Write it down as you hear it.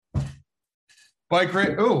Bike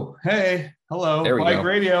radio. Oh, hey, hello. There we Bike go.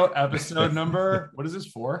 radio episode number. What is this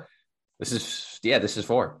for? This is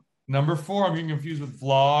four. Number four. I'm getting confused with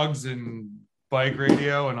vlogs and bike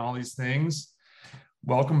radio and all these things.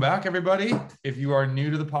 Welcome back, everybody. If you are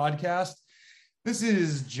new to the podcast, this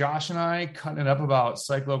is Josh and I cutting it up about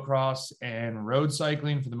cyclocross and road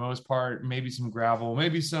cycling for the most part. Maybe some gravel,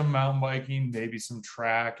 maybe some mountain biking, maybe some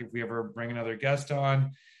track if we ever bring another guest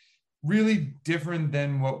on. Really different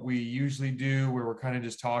than what we usually do, where we're kind of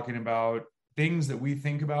just talking about things that we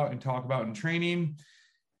think about and talk about in training,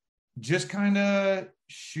 just kind of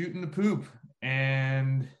shooting the poop.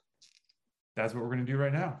 And that's what we're going to do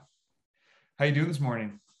right now. How you doing this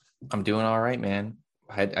morning? I'm doing all right, man.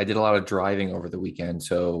 I did a lot of driving over the weekend,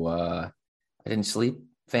 so I didn't sleep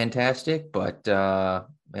fantastic, but maybe I'll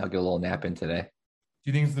get a little nap in today. Do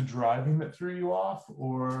you think it's the driving that threw you off,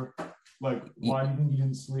 or like why do you think you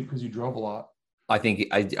didn't sleep? Because you drove a lot. I think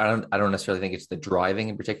I don't necessarily think it's the driving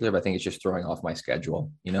in particular, but I think it's just throwing off my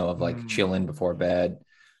schedule, of like chilling before bed.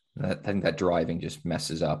 I think that driving just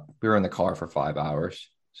messes up. We were in the car for 5 hours,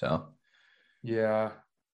 so Yeah,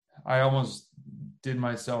 I almost did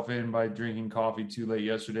myself in by drinking coffee too late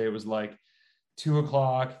yesterday. It was like 2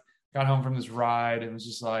 o'clock. Got home from this ride and was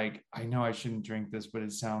just like, I know I shouldn't drink this, but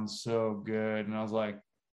it sounds so good. And I was like,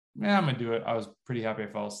 yeah, I'm gonna do it. I was pretty happy I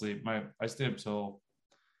fell asleep. I stayed up till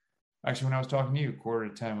actually when I was talking to you,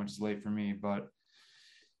 9:45, which is late for me. But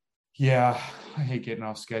yeah, I hate getting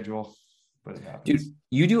off schedule, but it dude, happens.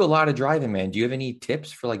 you do a lot of driving, man. Do you have any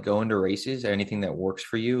tips for like going to races or anything that works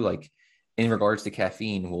for you? Like in regards to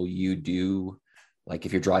caffeine, will you do like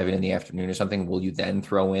if you're driving in the afternoon or something, will you then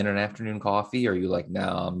throw in an afternoon coffee? Or are you like, no,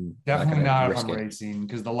 I'm not Definitely gonna not if risk I'm it? racing,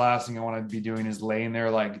 because the last thing I want to be doing is laying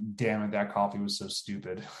there like, damn it, that coffee was so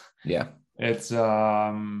stupid. Yeah. It's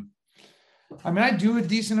I mean, I do a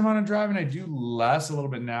decent amount of driving. I do less a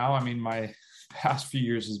little bit now. I mean, my past few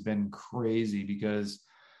years has been crazy because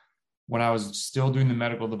when I was still doing the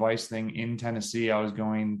medical device thing in Tennessee, I was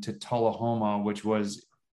going to Tullahoma, which was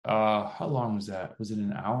how long was that? Was it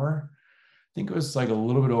an hour? I think it was like a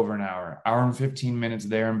little bit over an hour and 15 minutes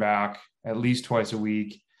there and back, at least twice a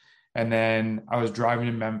week. And then I was driving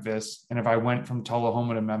to Memphis. And if I went from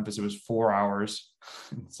Tullahoma to Memphis, it was 4 hours.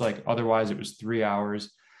 It's like, otherwise it was 3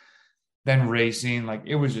 hours. Then racing, like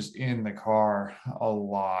it was just in the car a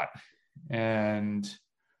lot. And,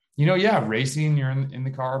 yeah, racing, you're in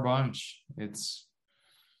the car a bunch.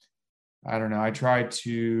 I don't know. I try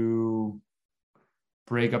to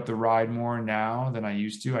break up the ride more now than I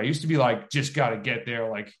used to. I used to be like, just got to get there,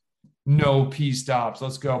 like no P stops,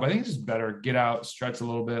 let's go. But I think it's just better get out, stretch a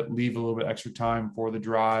little bit, leave a little bit extra time for the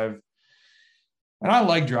drive. And I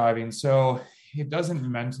like driving, so it doesn't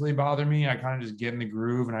mentally bother me. I kind of just get in the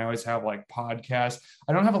groove, and I always have like podcasts.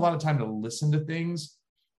 I don't have a lot of time to listen to things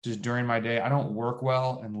just during my day. I don't work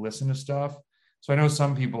well and listen to stuff. So I know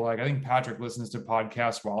some people, like I think Patrick listens to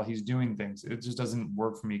podcasts while he's doing things. It just doesn't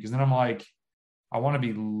work for me, because then I'm like, I want to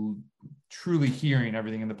be truly hearing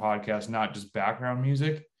everything in the podcast, not just background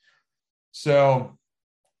music. So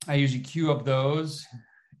I usually queue up those,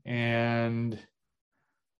 and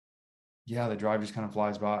yeah, the drive just kind of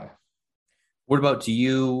flies by. What about, do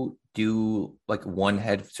you do like one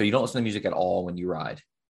head? So you don't listen to music at all when you ride?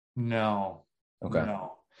 No, Okay.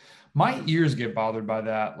 no. My ears get bothered by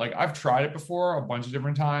that. Like I've tried it before a bunch of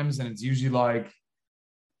different times, and it's usually like,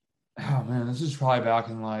 oh man, this is probably back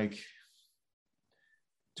in like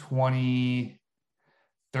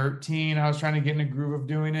 2013. I was trying to get in a groove of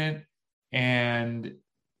doing it. And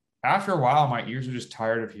after a while, my ears are just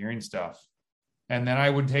tired of hearing stuff. And then I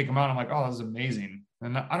would take them out. I'm like, oh, this is amazing.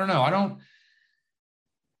 And I don't know. I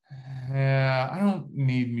don't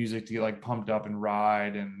need music to get like pumped up and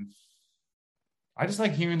ride. And I just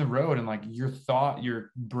like hearing the road and like your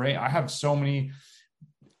brain. I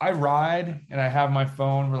ride and I have my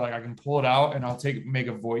phone where like I can pull it out and I'll make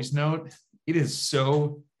a voice note. It is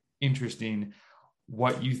so interesting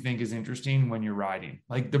what you think is interesting when you're riding.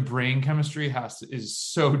 Like the brain chemistry is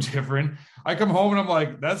so different. I come home and I'm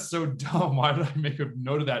like, that's so dumb. Why did I make a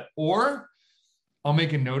note of that? Or I'll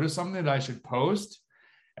make a note of something that I should post.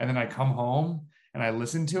 And then I come home and I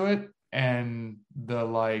listen to it, and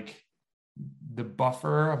the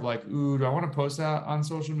buffer of like, ooh, do I want to post that on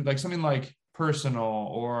social media? Like something like personal,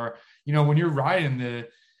 or, when you're riding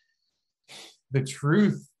the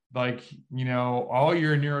truth, like, all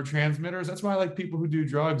your neurotransmitters. That's why I like people who do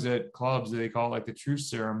drugs at clubs, they call it like the truth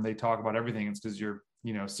serum. They talk about everything. It's because you're,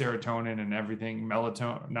 serotonin and everything,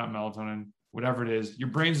 melatonin, not melatonin, whatever it is, your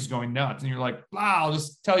brain's just going nuts. And you're like, wow, I'll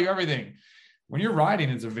just tell you everything. When you're riding,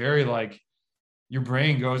 it's a very like, your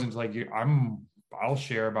brain goes into like, I'll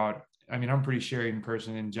share about I mean, I'm a pretty sharing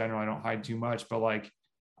person in general. I don't hide too much, but like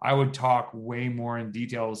I would talk way more in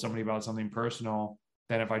detail with somebody about something personal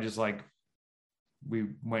than if I just like we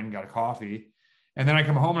went and got a coffee. And then I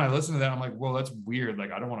come home and I listen to that. I'm like, well, that's weird.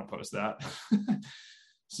 Like, I don't want to post that.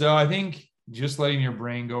 So I think just letting your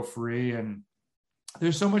brain go free, and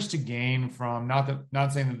there's so much to gain from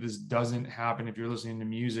not saying that this doesn't happen if you're listening to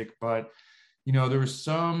music, but there was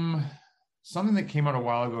something that came out a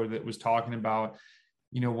while ago that was talking about,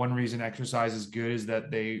 one reason exercise is good is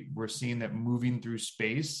that they were seeing that moving through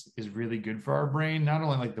space is really good for our brain. Not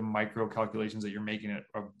only like the micro calculations that you're making at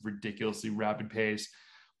a ridiculously rapid pace,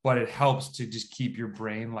 but it helps to just keep your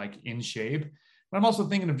brain like in shape. But I'm also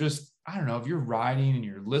thinking of just, I don't know, if you're riding and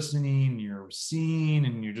you're listening, you're seeing,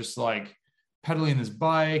 and you're just like pedaling this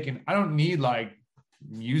bike, and I don't need like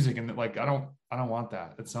music and like, I don't want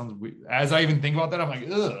that. That sounds weird. As I even think about that, I'm like,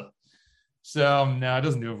 ugh. So no, it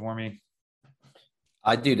doesn't do it for me.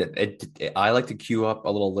 I do that. I like to queue up a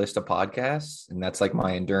little list of podcasts, and that's like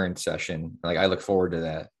my endurance session. Like I look forward to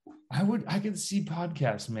that. I could see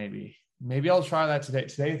podcasts maybe. Maybe I'll try that today.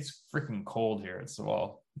 Today it's freaking cold here. It's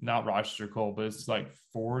not Rochester cold, but it's like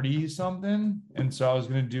 40 something. And so I was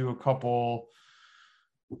going to do a couple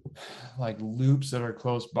like loops that are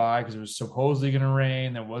close by because it was supposedly going to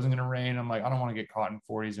rain. That wasn't going to rain. I'm like, I don't want to get caught in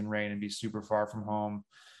 40s and rain and be super far from home.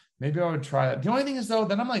 Maybe I would try that. The only thing is though,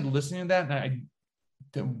 then I'm like listening to that and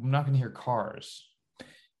I'm not going to hear cars.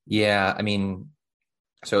 Yeah. I mean,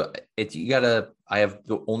 so I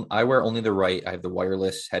wear only the right, I have the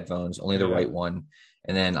wireless headphones, only the right one.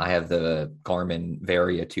 And then I have the Garmin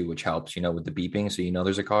Varia too, which helps, with the beeping. So,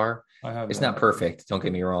 there's a car. It's not perfect. Don't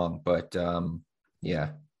get me wrong, but yeah.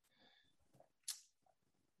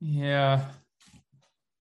 Yeah.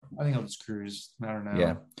 I think I'll just cruise. I don't know.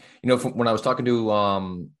 Yeah. When I was talking to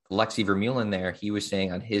Lexi Vermeulen there, he was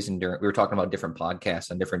saying on his endurance, we were talking about different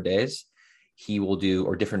podcasts on different days. He will do,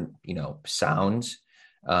 or different, sounds.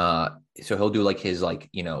 So he'll do like his,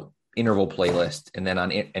 interval playlist. And then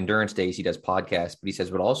on endurance days, he does podcasts, but he says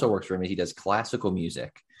what also works for him is he does classical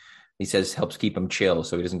music. He says helps keep him chill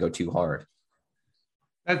so he doesn't go too hard.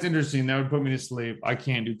 That's interesting. That would put me to sleep. I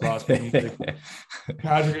can't do classical music.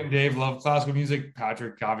 Patrick and Dave love classical music.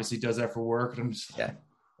 Patrick obviously does that for work. And I'm just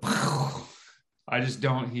I just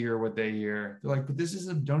don't hear what they hear. They're like, but this is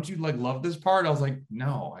don't you like love this part? I was like,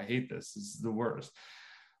 no, I hate this. This is the worst.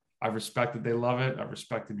 I respect that they love it. I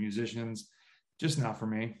respect the musicians, just not for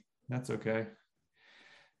me. That's okay.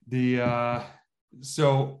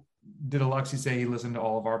 So did Alexi say he listened to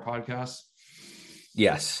all of our podcasts?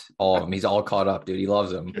 Yes, all of them. He's all caught up, dude. He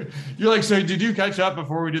loves them. You're like, so did you catch up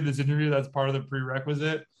before we did this interview? That's part of the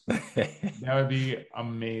prerequisite. That would be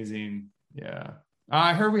amazing. Yeah.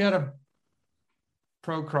 I heard we had a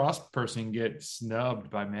pro cross person get snubbed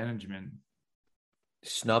by management.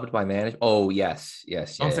 Snubbed by management? Oh, yes.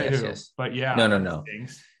 Don't say who, but yeah. No.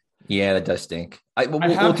 Yeah, that does stink. I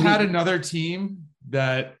have had another team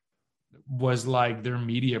that was like their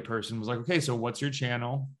media person was like, okay, so what's your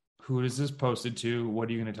channel? Who is this posted to? What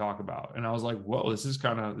are you going to talk about? And I was like, whoa, this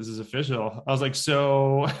is official. I was like,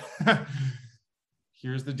 so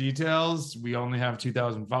here's the details. We only have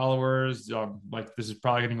 2,000 followers. This is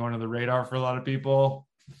probably going to go under the radar for a lot of people.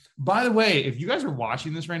 By the way, if you guys are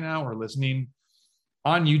watching this right now or listening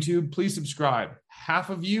on YouTube, please subscribe.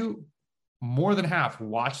 Half of you, more than half,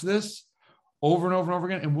 watch this over and over and over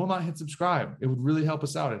again and will not hit subscribe. It would really help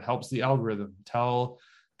us out. It helps the algorithm tell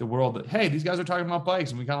the world that, hey, these guys are talking about bikes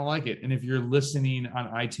and we kind of like it. And if you're listening on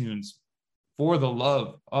iTunes, for the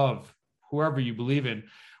love of whoever you believe in,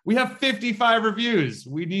 we have 55 reviews.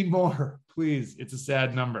 We need more, please. It's a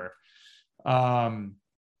sad number. And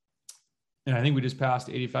I think we just passed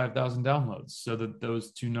 85,000 downloads, so that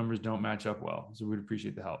those two numbers don't match up well. So we'd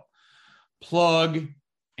appreciate the help. Plug.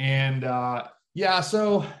 And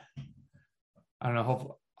so I don't know.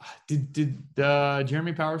 Hopefully, did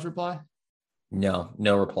Jeremy Powers reply? No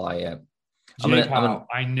reply yet.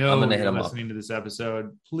 I know you're listening to this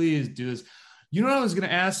episode. Please do this. You know what I was going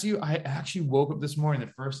to ask you? I actually woke up this morning.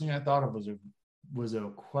 The first thing I thought of was a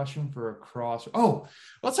question for a cross. Oh,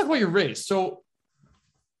 let's talk about your race. So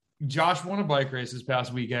Josh won a bike race this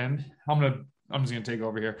past weekend. I'm just going to take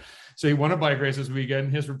over here. So he won a bike race this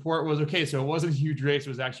weekend. His report was, okay, so it wasn't a huge race. It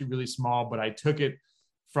was actually really small, but I took it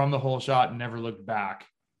from the whole shot and never looked back,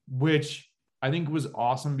 which I think was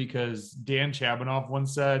awesome because Dan Chabanoff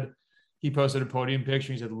once said, he posted a podium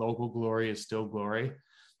picture. He said, local glory is still glory.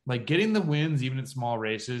 Like getting the wins, even in small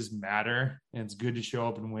races, matter. And it's good to show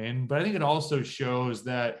up and win. But I think it also shows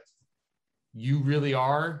that you really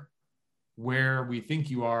are where we think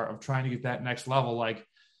you are of trying to get that next level. Like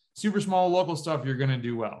super small local stuff, you're going to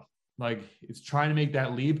do well. Like it's trying to make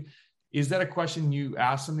that leap. is that a question you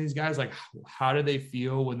ask some of these guys? Like, how did they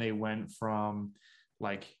feel when they went from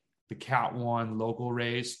like the Cat 1 local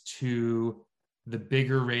race to the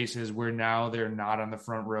bigger races where now they're not on the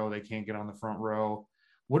front row, they can't get on the front row?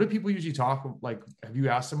 What do people usually talk like? Have you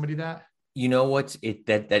asked somebody that? You know what's it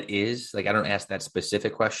that is like, I don't ask that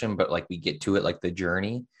specific question, but like we get to it, like the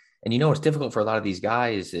journey. And you know what's difficult for a lot of these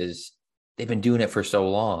guys is they've been doing it for so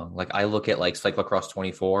long. Like I look at like Cyclocross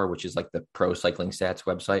 24, which is like the pro cycling stats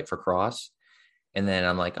website for cross. And then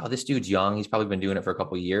I'm like, oh, this dude's young. He's probably been doing it for a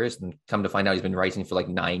couple of years. And come to find out he's been racing for like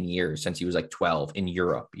 9 years since he was like 12 in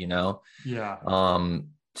Europe, you know? Yeah.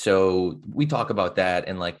 So we talk about that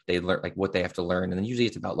and like they learn like what they have to learn. And then usually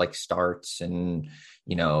it's about like starts and,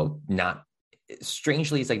 you know, not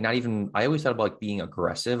strangely, it's like not even, I always thought about like being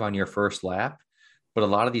aggressive on your first lap, but a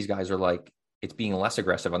lot of these guys are like, it's being less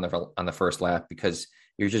aggressive on the first lap because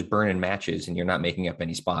you're just burning matches and you're not making up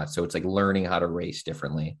any spots. So it's like learning how to race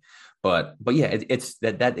differently. But yeah, it's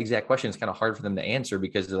that exact question is kind of hard for them to answer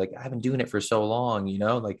because they're like, I've been doing it for so long, you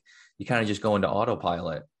know, like you kind of just go into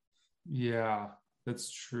autopilot. Yeah,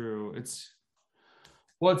 that's true.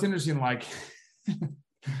 Well, it's interesting. Like,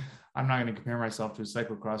 I'm not going to compare myself to a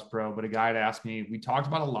cyclocross pro, but a guy had asked me, we talked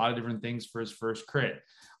about a lot of different things for his first crit.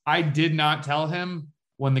 I did not tell him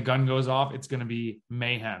when the gun goes off, it's going to be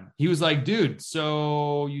mayhem. He was like, dude,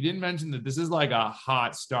 so you didn't mention that this is like a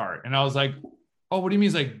hot start. And I was like, oh, what do you mean?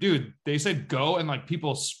 He's like, dude, they said go. And like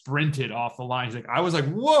people sprinted off the line. He's like, I was like,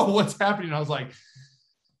 whoa, what's happening? And I was like,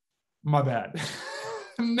 my bad.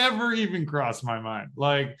 Never even crossed my mind.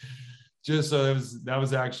 Like, just so that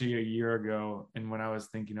was actually a year ago. And when I was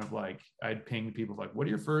thinking of like, I'd ping people like, what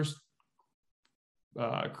are your first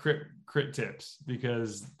crit tips?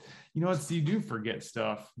 Because you know, you do forget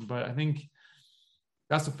stuff, but I think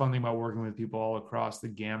that's the fun thing about working with people all across the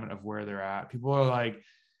gamut of where they're at. People are like,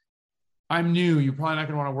 I'm new, you're probably not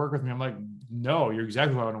going to want to work with me. I'm like, no, you're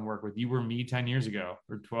exactly what I want to work with. You were me 10 years ago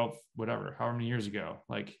or 12, whatever, however many years ago.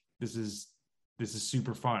 Like, this is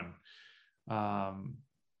super fun.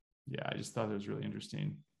 Yeah, I just thought it was really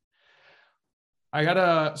interesting.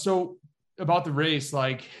 So about the race,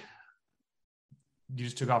 like you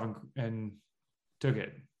just took off and took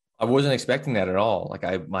it. I wasn't expecting that at all.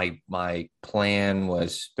 Like my plan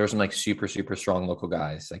was there were some like super, super strong local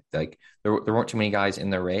guys. Like there weren't too many guys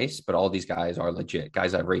in the race, but all these guys are legit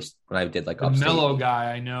guys I've raced when I did like the upstate. Mellow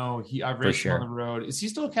guy, I know I've raced him on the road. Is he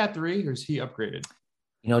still a Cat 3 or is he upgraded?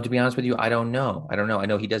 You know, to be honest with you, I don't know. I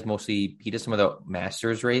know he does some of the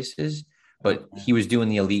Masters races, but he was doing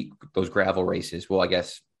the elite, those gravel races. Well, I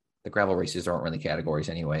guess the gravel races aren't really categories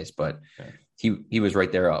anyways, but he was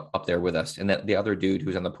right there up there with us. And that the other dude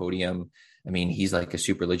who's on the podium, I mean, he's like a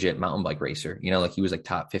super legit mountain bike racer, you know, like he was like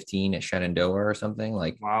top 15 at Shenandoah or something.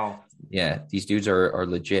 Like, wow. Yeah, these dudes are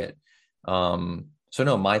legit. So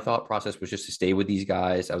no, my thought process was just to stay with these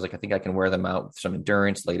guys. I was like, I think I can wear them out with some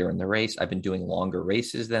endurance later in the race. I've been doing longer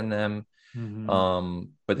races than them. Mm-hmm.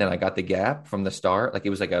 But then I got the gap from the start. Like it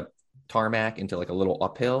was like a tarmac into like a little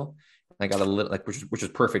uphill. I got a little like, which was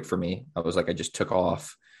perfect for me. I was like, I just took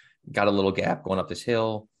off, got a little gap going up this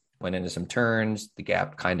hill, went into some turns. The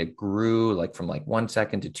gap kind of grew like from like 1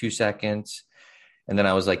 second to 2 seconds. And then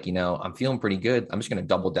I was like, you know, I'm feeling pretty good. I'm just going to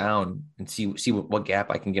double down and see what gap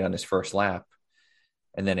I can get on this first lap.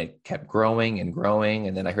 And then it kept growing and growing.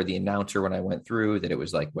 And then I heard the announcer when I went through that it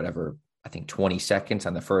was like, whatever, I think 20 seconds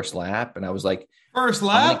on the first lap. And I was like, first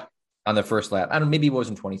lap? On the first lap. I don't know, maybe it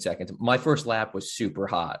wasn't 20 seconds. My first lap was super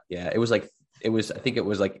hot. Yeah. I think it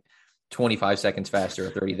was like 25 seconds faster or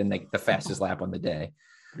 30 than like the fastest lap on the day.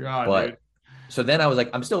 God, but dude. So then I was like,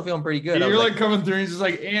 I'm still feeling pretty good. You're like coming through and just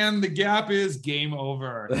like, and the gap is game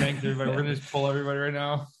over. Thanks everybody. We're gonna just pull everybody right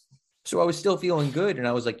now. So I was still feeling good. And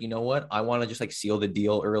I was like, you know what? I want to just like seal the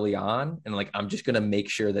deal early on. And like, I'm just going to make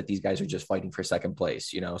sure that these guys are just fighting for second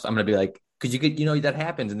place, you know? So I'm going to be like, cause you could, you know, that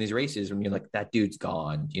happens in these races when you're like, that dude's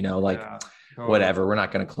gone, you know, like whatever, we're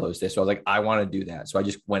not going to close this. So I was like, I want to do that. So I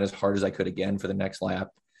just went as hard as I could again for the next lap.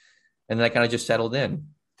 And then I kind of just settled in.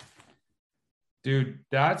 Dude,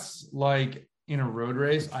 that's like in a road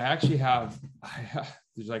race. There's like, 50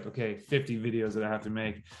 videos that I have to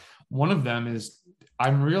make. One of them is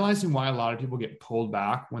I'm realizing why a lot of people get pulled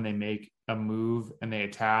back when they make a move and they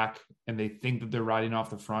attack and they think that they're riding off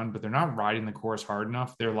the front, but they're not riding the course hard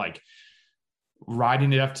enough. They're like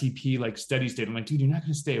riding at FTP, like steady state. I'm like, dude, you're not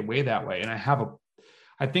going to stay away that way. And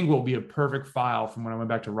I think what will be a perfect file from when I went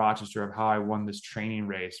back to Rochester of how I won this training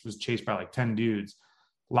race was chased by like 10 dudes,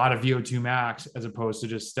 a lot of VO2 max as opposed to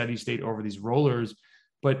just steady state over these rollers.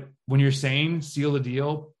 But when you're saying seal the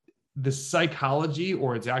deal, the psychology,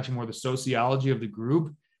 or it's actually more the sociology of the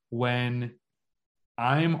group, when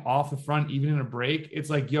I'm off the front, even in a break. It's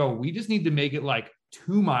like, yo, we just need to make it like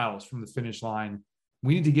 2 miles from the finish line.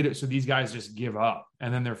 We need to get it so these guys just give up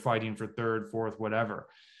and then they're fighting for third, fourth, whatever.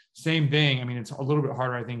 Same thing. I mean, it's a little bit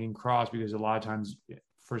harder, I think, in cross because a lot of times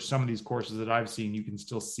for some of these courses that I've seen, you can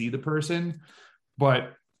still see the person.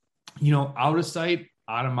 But, out of sight,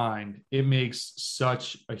 out of mind, it makes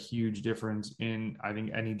such a huge difference in, I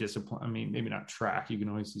think, any discipline. I mean, maybe not track. You can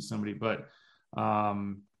always see somebody, but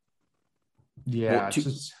yeah,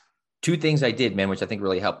 Well, two things I did, man, which I think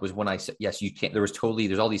really helped was when I said, yes, you can't, there's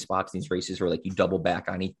all these spots in these races where like you double back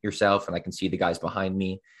on yourself and I can see the guys behind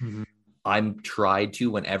me. Mm-hmm. I'm tried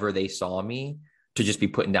to, whenever they saw me, to just be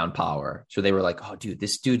putting down power. So they were like, oh dude,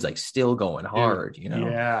 this dude's like still going hard,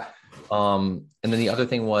 Yeah. And then the other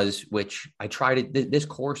thing was, which I tried it, this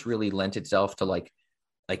course really lent itself to like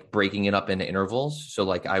breaking it up into intervals. So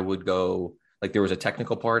like I would go, like there was a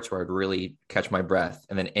technical parts where I'd really catch my breath.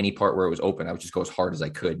 And then any part where it was open, I would just go as hard as I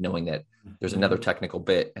could, knowing that there's another technical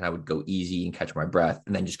bit and I would go easy and catch my breath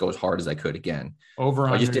and then just go as hard as I could again. So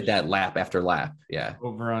I just did that lap after lap. Yeah.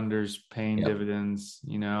 Over-unders paying dividends,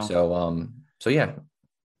 So yeah.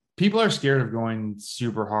 People are scared of going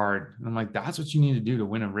super hard. And I'm like, that's what you need to do to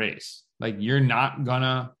win a race. Like you're not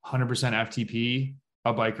gonna 100% FTP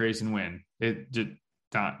a bike race and win. It just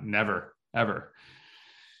never, ever.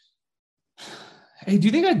 Hey, do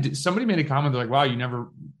you think somebody made a comment? They're like, wow, you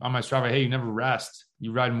never on my Strava. Hey, you never rest.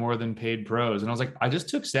 You ride more than paid pros. And I was like, I just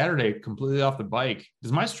took Saturday completely off the bike.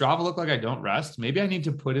 Does my Strava look like I don't rest? Maybe I need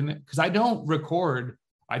to put in it because I don't record.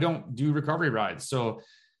 I don't do recovery rides. So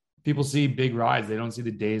people see big rides. They don't see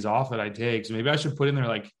the days off that I take. So maybe I should put in there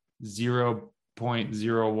like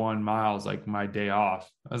 0.01 miles, like my day off.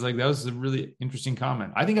 I was like, that was a really interesting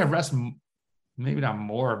comment. I think I rest maybe not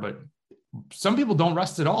more, but some people don't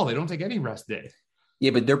rest at all. They don't take any rest day.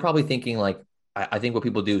 Yeah, but they're probably thinking like, I think what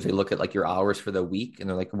people do is they look at like your hours for the week and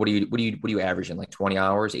they're like, what do you average in like 20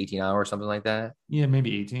 hours, 18 hours, something like that? Yeah,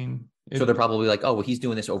 maybe 18. So they're probably like, oh, well, he's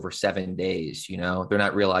doing this over 7 days, They're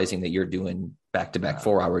not realizing that you're doing back-to-back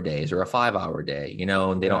 4-hour days or a 5-hour day,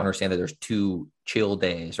 and they don't understand that there's 2 chill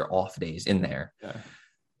days or off days in there.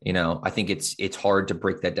 Yeah. I think it's hard to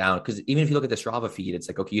break that down because even if you look at the Strava feed, it's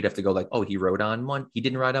like, okay, you'd have to go like, oh, he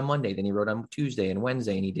didn't ride on Monday, then he rode on Tuesday and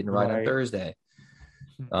Wednesday, and he didn't ride on Thursday.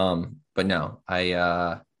 But no,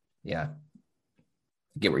 I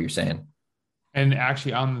get what you're saying. And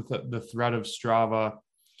actually on the thread of Strava,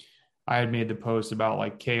 I had made the post about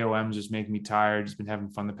like KOM just making me tired. Just been having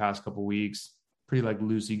fun the past couple of weeks, pretty like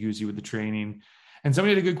loosey goosey with the training. And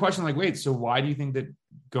somebody had a good question like, wait, so why do you think that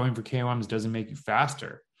going for KOMs doesn't make you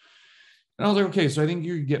faster? And I was like, okay, so I think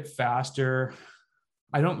you get faster.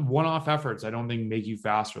 One-off efforts, I don't think make you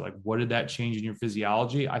faster. Like, what did that change in your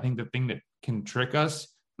physiology? I think the thing that can not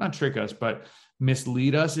trick us, but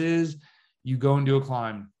mislead us is you go and do a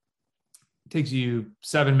climb. It takes you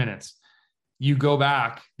 7 minutes. You go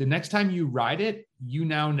back. The next time you ride it, you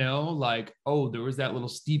now know like, oh, there was that little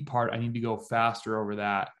steep part. I need to go faster over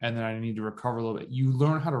that. And then I need to recover a little bit. You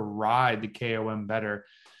learn how to ride the KOM better.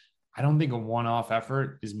 I don't think a one-off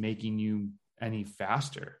effort is making you any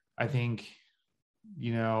faster. I think,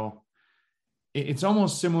 it's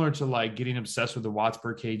almost similar to like getting obsessed with the watts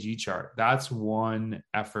per kg chart. That's one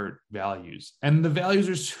effort values. And the values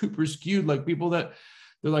are super skewed. Like people that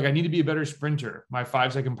they're like, I need to be a better sprinter. My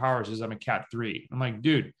 5-second power says I'm a cat 3. I'm like,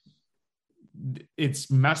 dude, it's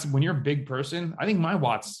massive. When you're a big person, I think my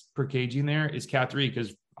watts per kg in there is cat 3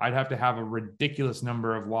 because I'd have to have a ridiculous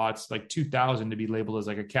number of watts, like 2,000 to be labeled as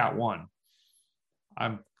like a cat 1.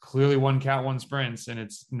 I'm clearly one cat 1 sprints and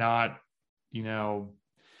it's not,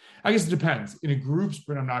 I guess it depends. In a group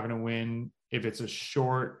sprint, I'm not going to win. If it's a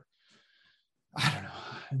short, I don't know.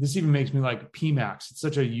 This even makes me like PMAX. It's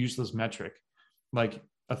such a useless metric. Like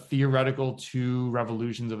a theoretical 2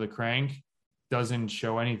 revolutions of the crank doesn't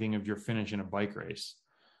show anything of your finish in a bike race.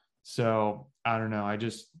 So I don't know.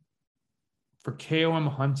 For KOM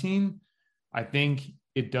hunting, I think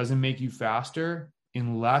it doesn't make you faster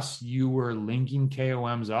unless you were linking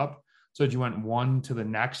KOMs up. So that you went one to the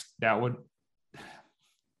next,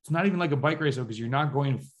 it's not even like a bike race though, because you're not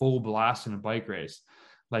going full blast in a bike race.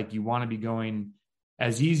 Like you want to be going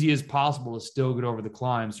as easy as possible to still get over the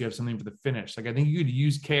climb. So you have something for the finish. Like I think you could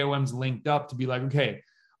use KOMs linked up to be like, okay,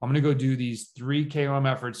 I'm going to go do these 3 KOM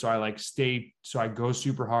efforts. So I go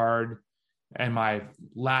super hard. And my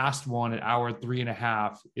last one at hour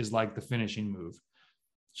 3.5 is like the finishing move.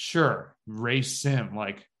 Sure. Race sim,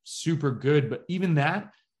 like super good. But even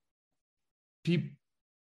that, it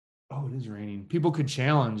is raining. People could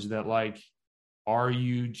challenge that. Like, are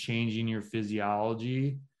you changing your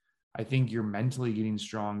physiology? I think you're mentally getting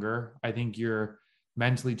stronger. I think you're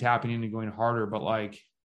mentally tapping into going harder, but like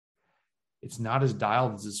it's not as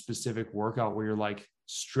dialed as a specific workout where you're like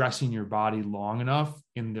stressing your body long enough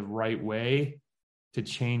in the right way to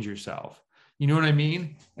change yourself. You know what I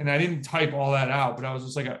mean? And I didn't type all that out, but I was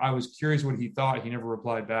just like, I was curious what he thought. He never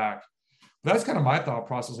replied back. But that's kind of my thought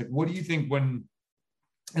process. Like, what do you think when,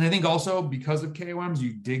 and I think also because of KOMs,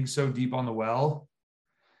 you dig so deep on the well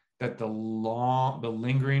that the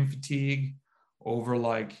lingering fatigue over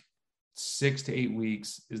like 6 to 8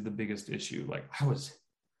 weeks is the biggest issue. Like I was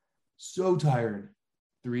so tired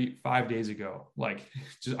 5 days ago. Like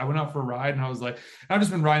just, I went out for a ride and I was like, I've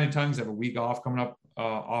just been riding a ton because I have a week off coming up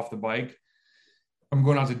off the bike. I'm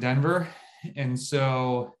going out to Denver. And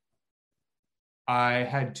so I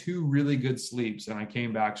had 2 really good sleeps and I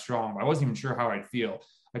came back strong. I wasn't even sure how I'd feel.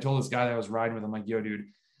 I told this guy that I was riding with, I'm like, yo, dude,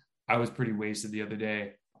 I was pretty wasted the other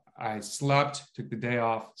day. I slept, took the day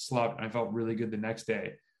off, slept, and I felt really good the next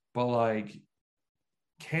day. But like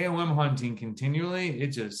KOM hunting continually, it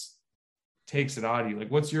just takes it out of you.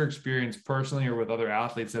 Like, what's your experience personally or with other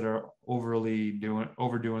athletes that are overdoing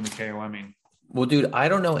the KOMing? Well, dude, I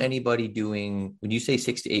don't know anybody doing, when you say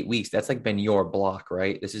 6 to 8 weeks, that's like been your block,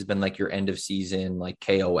 right? This has been like your end of season, like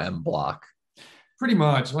KOM block. Pretty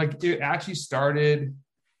much. Like it actually started,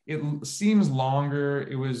 it seems longer.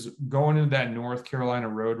 It was going into that North Carolina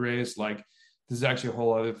road race. Like this is actually a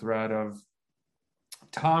whole other thread of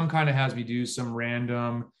Tom kind of has me do some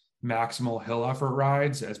random maximal hill effort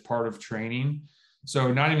rides as part of training.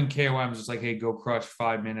 So not even KOM, just like, hey, go crush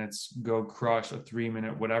 5 minutes, go crush a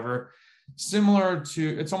 3-minute, whatever. Similar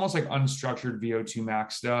to, it's almost like unstructured VO2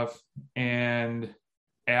 max stuff. And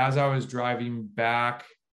as I was driving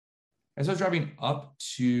up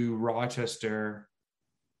to Rochester,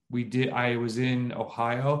 I was in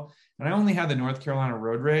Ohio and I only had the North Carolina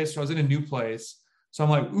road race. So I was in a new place. So I'm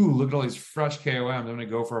like, ooh, look at all these fresh KOMs. I'm going to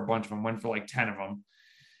go for a bunch of them. Went for like 10 of them.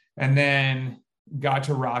 And then got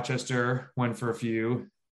to Rochester, went for a few,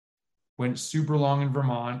 went super long in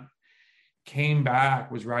Vermont, came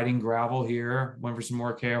back, was riding gravel here, went for some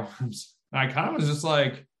more KOMs. And I kind of was just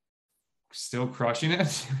like still crushing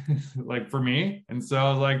it, like for me. And so I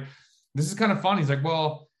was like, this is kind of fun. He's like,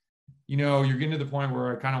 well, you know, you're getting to the point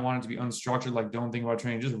where I kind of want it to be unstructured. Like, don't think about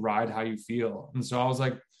training, just ride how you feel. And so I was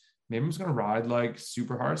like, maybe I'm just going to ride like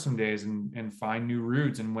super hard some days and find new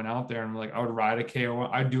routes, and went out there and like, I would ride a KO.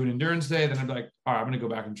 I'd do an endurance day. Then I'd be like, all right, I'm going to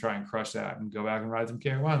go back and try and crush that and go back and ride some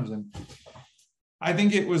KOMs. And I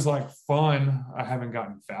think it was like fun. I haven't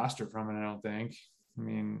gotten faster from it, I don't think. I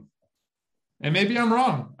mean, and maybe I'm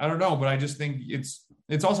wrong. I don't know, but I just think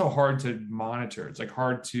it's also hard to monitor. It's like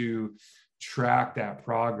hard to track that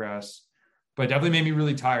progress, but it definitely made me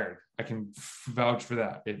really tired. I can vouch for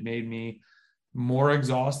that. It made me more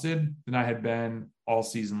exhausted than I had been all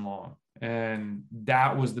season long. And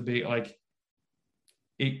that was the big, like,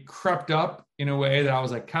 it crept up in a way that I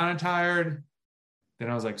was like kind of tired. Then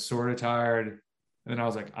I was like sort of tired. And then I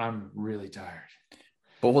was like, I'm really tired.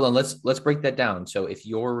 But hold on, let's break that down. So if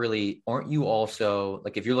you're really, aren't you also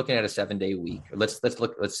like, if you're looking at a 7-day week, let's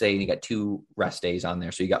say you got 2 rest days on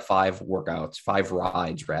there. So you got 5 workouts, 5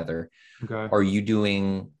 rides rather. Okay. Are you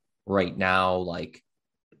doing right now like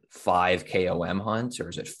 5 KOM hunts, or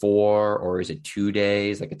is it 4, or is it 2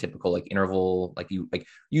 days, like a typical like interval? Like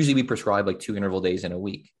usually we prescribe like 2 interval days in a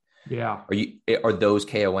week. Yeah. Are those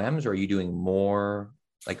KOMs, or are you doing more,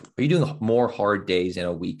 like, are you doing more hard days in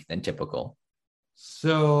a week than typical?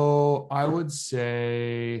 So I would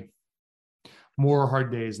say more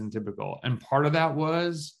hard days than typical. And part of that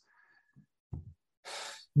was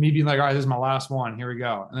me being like, all right, this is my last one. Here we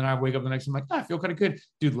go. And then I wake up the next day, I'm like, I feel kind of good.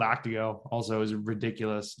 Dude, Lactigo also is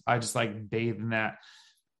ridiculous. I just like bathe in that.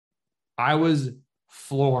 I was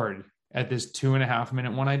floored at this 2.5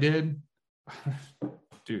 minute one I did.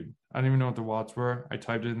 Dude, I don't even know what the watts were. I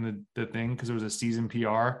typed it in the thing because it was a season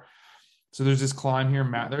PR. So there's this climb here,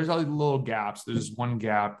 Matt. There's all these little gaps. There's one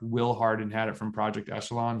gap. Will Harden had it from Project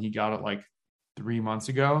Echelon. He got it like 3 months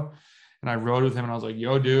ago. And I rode with him and I was like,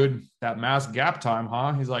 yo, dude, that mass gap time,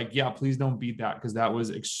 huh? He's like, yeah, please don't beat that, because that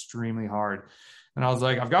was extremely hard. And I was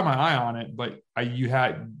like, I've got my eye on it, but you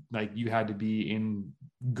had to be in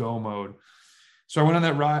go mode. So I went on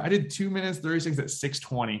that ride. I did 2 minutes 36 at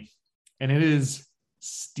 6:20, and it is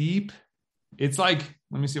steep. It's like,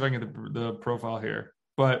 let me see if I can get the profile here.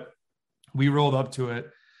 But we rolled up to it.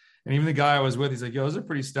 And even the guy I was with, he's like, yo, this is a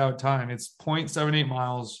pretty stout time. It's 0.78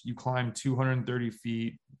 miles. You climb 230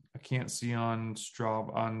 feet. I can't see on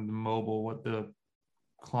Strava, on the mobile, what the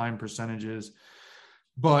climb percentage is.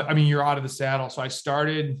 But I mean, you're out of the saddle. So I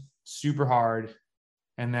started super hard.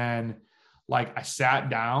 And then like I sat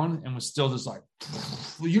down and was still just like,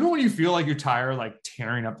 you know, when you feel like your tire like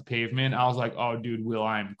tearing up the pavement, I was like, oh dude, Will,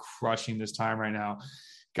 I'm crushing this time right now.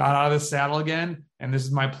 Got out of the saddle again. And this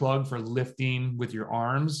is my plug for lifting with your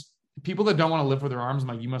arms. People that don't want to lift with their arms, I'm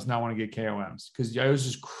like, you must not want to get KOMs, because I was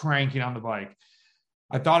just cranking on the bike.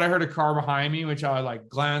 I thought I heard a car behind me, which I like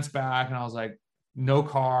glanced back and I was like, no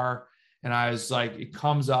car. And I was like, it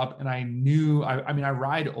comes up, and I knew, I mean, I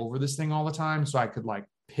ride over this thing all the time. So I could like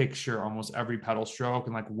picture almost every pedal stroke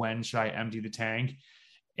and like, when should I empty the tank?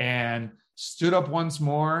 And stood up once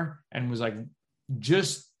more and was like,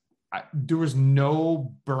 there was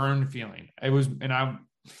no burn feeling. It was, and I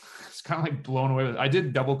was kind of like blown away with it. I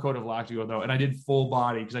did double coat of Lactigo though, and I did full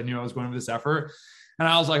body because I knew I was going to this effort. And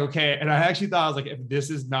I was like, okay. And I actually thought, I was like, if this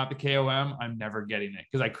is not the KOM, I'm never getting it,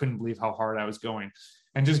 because I couldn't believe how hard I was going,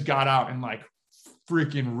 and just got out and like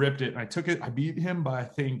freaking ripped it. And I took it. I beat him by, I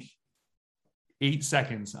think, 8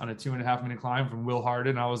 seconds on a 2.5 minute climb from Will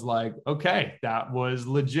Harden. I was like, okay, that was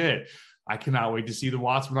legit. I cannot wait to see the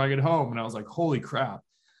watts when I get home. And I was like, holy crap.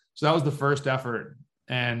 So that was the first effort.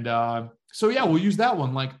 And so yeah, we'll use that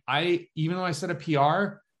one. Like even though I set a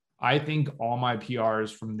PR, I think all my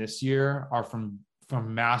PRs from this year are from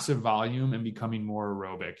massive volume and becoming more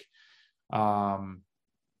aerobic.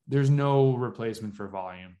 There's no replacement for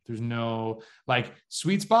volume. There's no like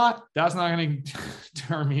sweet spot. That's not going to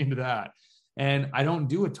turn me into that. And I don't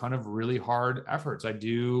do a ton of really hard efforts. I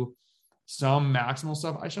do some maximal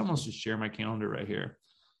stuff. I should almost just share my calendar right here.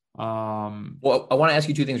 Well, I want to ask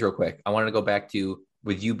you two things real quick. I wanted to go back to,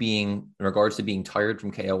 with you being, in regards to being tired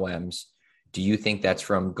from KOMs, do you think that's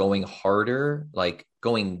from going harder, like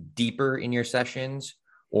going deeper in your sessions?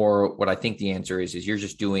 Or what I think the answer is you're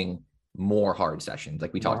just doing more hard sessions,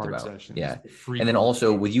 like we talked about. Sessions, yeah. And then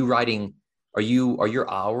also, with you riding, are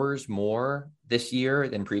your hours more this year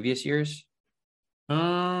than previous years?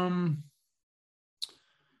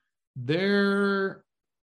 They're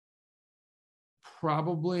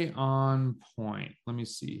probably on point. Let me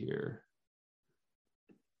see here.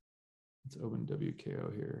 Let's open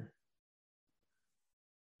WKO here.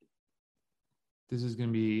 This is going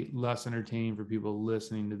to be less entertaining for people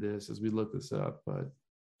listening to this as we look this up, but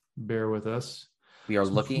bear with us. We are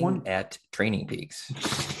looking at Training Peaks.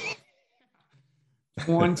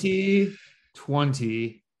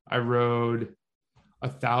 2020, I rode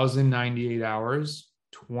 1,098 hours,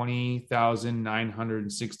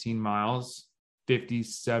 20,916 miles,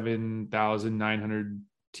 57,900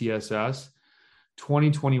 TSS.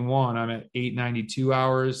 2021, I'm at 892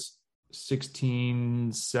 hours,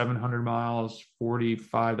 16,700 miles,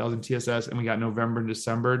 45,000 TSS, and we got November and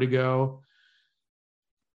December to go.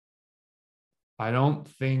 I don't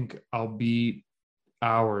think I'll beat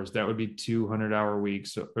hours. That would be 200-hour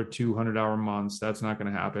weeks or 200-hour months. That's not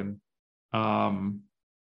going to happen,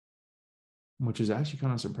 which is actually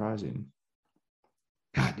kind of surprising.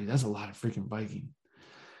 God, dude, that's a lot of freaking biking.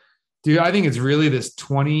 Dude, I think it's really this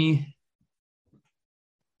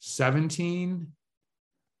 2016,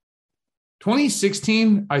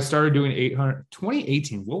 I started doing 800.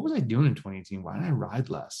 2018, what was I doing in 2018? Why did I ride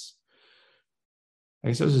less? I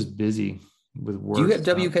guess I was just busy with work. Do you get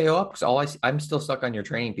WKO up? Because I'm still stuck on your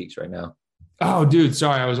Training Peaks right now. Oh, dude,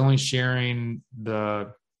 sorry. I was only sharing I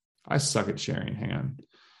suck at sharing. Hang on.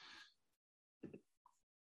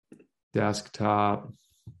 Desktop.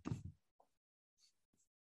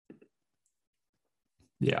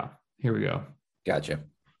 Yeah, here we go. Gotcha.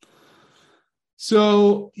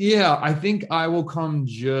 So, yeah, I think I will come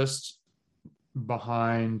just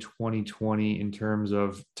behind 2020 in terms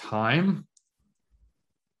of time.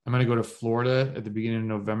 I'm going to go to Florida at the beginning of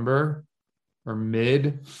November or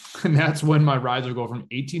mid, and that's when my rides will go from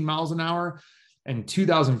 18 miles an hour and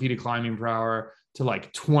 2,000 feet of climbing per hour to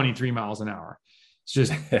like 23 miles an hour. It's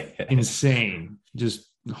just insane, just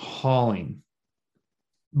hauling.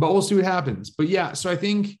 But we'll see what happens. But yeah, so I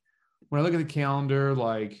think when I look at the calendar,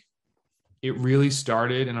 like it really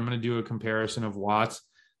started, and I'm going to do a comparison of watts.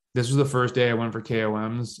 This was the first day I went for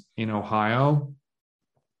KOMs in Ohio.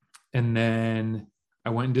 And then I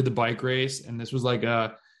went and did the bike race, and this was like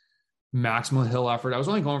a maximal hill effort. I was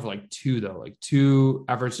only going for like two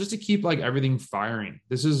efforts just to keep like everything firing.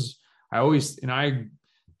 This is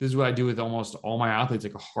what I do with almost all my athletes,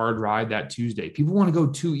 like a hard ride that Tuesday. People want to go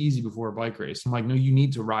too easy before a bike race. I'm like, no, you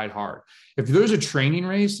need to ride hard. If there's a training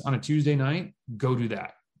race on a Tuesday night, go do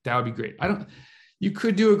that. That would be great. You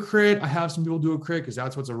could do a crit. I have some people do a crit because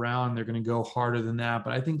that's what's around. They're going to go harder than that.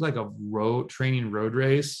 But I think like a training road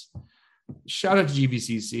race, shout out to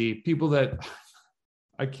GVCC, people that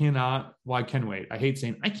I can wait. I hate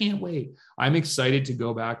saying I can't wait. I'm excited to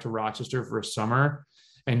go back to Rochester for a summer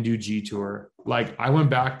and do G Tour. Like I went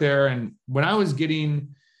back there, and when I was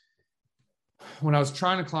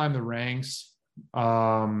trying to climb the ranks,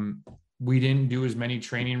 we didn't do as many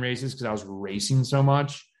training races because I was racing so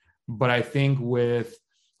much. But I think with,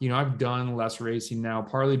 I've done less racing now,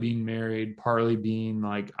 partly being married, partly being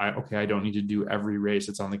like, I don't need to do every race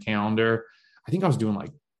that's on the calendar. I think I was doing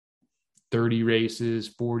like 30 races,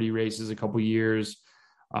 40 races a couple years.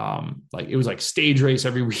 Like it was like stage race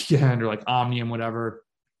every weekend or like Omnium, whatever.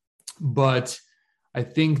 But I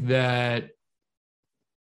think that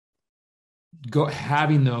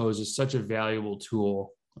having those is such a valuable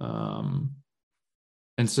tool.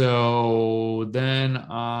 And so then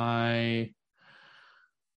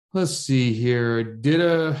let's see here, did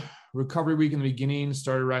a recovery week in the beginning,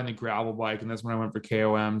 started riding the gravel bike, and that's when I went for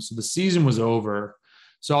KOM. So the season was over.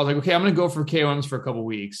 So I was like, okay, I'm going to go for KOMs for a couple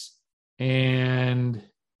weeks. And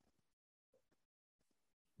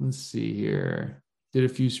let's see here, did a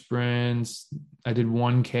few sprints. I did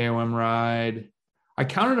one KOM ride. I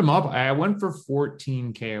counted them up. I went for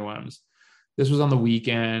 14 KOMs. This was on the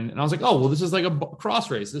weekend. And I was like, oh, well, this is like a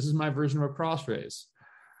cross race. This is my version of a cross race.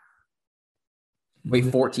 Wait,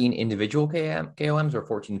 14 individual KOMs or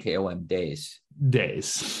 14 KOM days?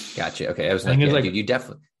 Days. Gotcha. Okay. I was like, yeah, dude, you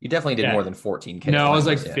definitely did more than 14 KOMs. No, I was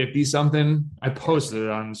like 50 something. I posted it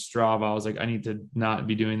on Strava. I was like, I need to not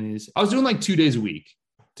be doing these. I was doing like 2 days a week,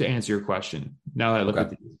 to answer your question. Now that I look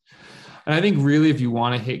at these. And I think really, if you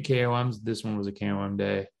want to hit KOMs, this one was a KOM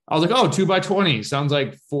day. I was like, oh, 2x20 sounds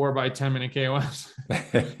like 4x10 minute KOMs.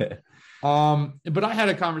 But I had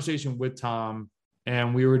a conversation with Tom,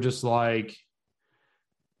 and we were just like,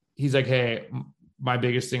 he's like, hey, my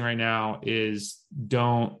biggest thing right now is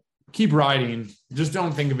don't keep riding. Just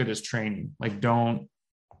don't think of it as training. Like don't.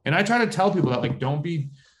 And I try to tell people that, like,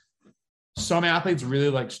 some athletes really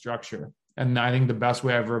like structure. And I think the best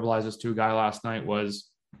way I verbalized this to a guy last night was,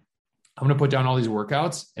 I'm going to put down all these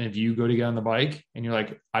workouts. And if you go to get on the bike and you're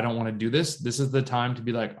like, I don't want to do this, this is the time to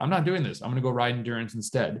be like, I'm not doing this. I'm going to go ride endurance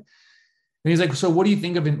instead. And he's like, so what do you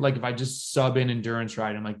think of it? Like, if I just sub in endurance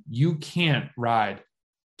ride? I'm like, you can't ride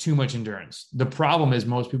too much endurance. The problem is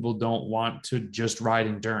most people don't want to just ride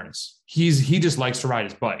endurance. He just likes to ride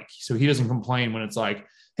his bike. So he doesn't complain when it's like,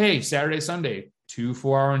 hey, Saturday, Sunday, 2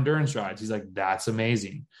 4-hour endurance rides. He's like, that's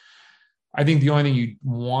amazing. I think the only thing you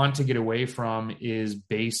want to get away from is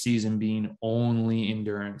base season being only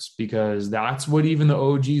endurance, because that's what even the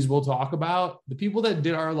OGs will talk about. The people that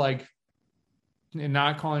did our, like, and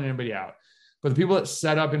not calling anybody out, but the people that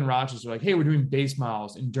set up in Rochester, like, hey, we're doing base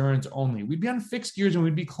miles, endurance only. We'd be on fixed gears and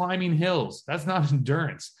we'd be climbing hills. That's not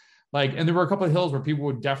endurance. Like, and there were a couple of hills where people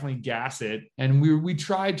would definitely gas it. And we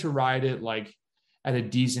tried to ride it like at a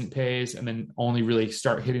decent pace, and then only really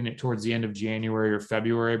start hitting it towards the end of January or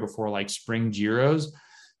February before like spring Giros.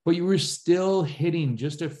 But you were still hitting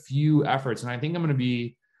just a few efforts. And I think I'm going to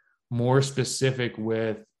be more specific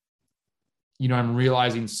with, I'm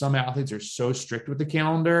realizing some athletes are so strict with the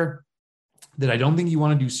calendar that I don't think you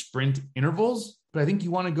want to do sprint intervals, but I think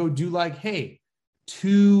you want to go do like, hey,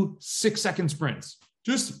 2 6-second sprints.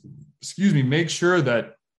 Just, make sure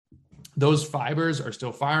that those fibers are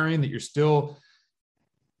still firing, that you're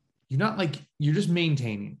just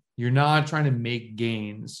maintaining. You're not trying to make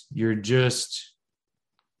gains. You're just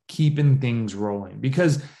keeping things rolling,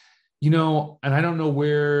 because, and I don't know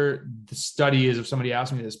where the study is if somebody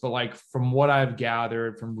asked me this, but like from what I've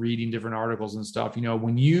gathered from reading different articles and stuff,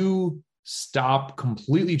 when you stop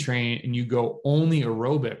completely training and you go only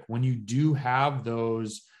aerobic, when you do have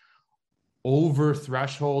those over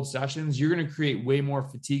threshold sessions, you're going to create way more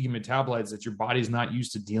fatigue and metabolites that your body's not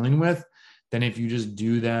used to dealing with than if you just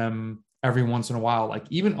do them every once in a while. Like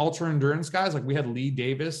even ultra endurance guys, like we had Lee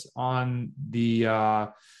Davis on the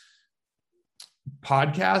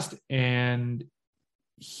podcast, and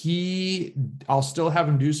I'll still have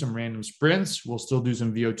him do some random sprints. We'll still do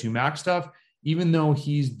some VO2 max stuff, even though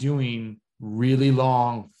he's doing really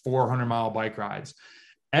long 400-mile bike rides.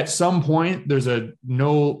 At some point, there's the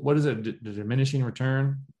diminishing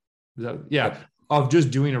return? Of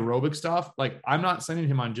just doing aerobic stuff. Like I'm not sending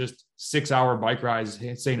him on just 6-hour bike rides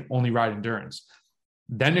saying only ride endurance.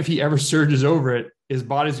 Then if he ever surges over it, his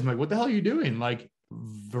body's gonna be like, what the hell are you doing? Like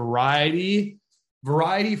variety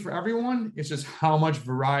for everyone. It's just how much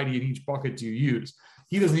variety in each bucket do you use?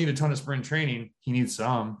 He doesn't need a ton of sprint training. He needs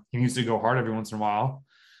some. He needs to go hard every once in a while.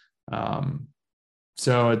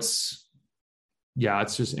 So it's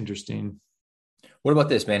just interesting. What about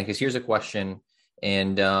this, man? Because here's a question,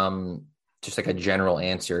 and just like a general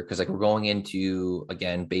answer, because like we're going into,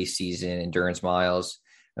 again, base season, endurance miles,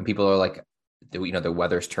 and people are like, the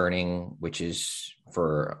weather's turning, which is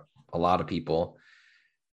for a lot of people.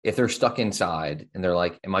 if they're stuck inside and they're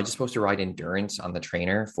like, am I just supposed to ride endurance on the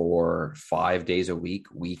trainer for 5 days a week,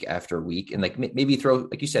 week after week? And like maybe throw,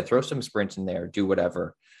 like you said, throw some sprints in there, do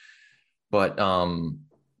whatever. But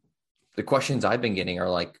the questions I've been getting are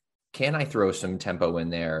like, can I throw some tempo in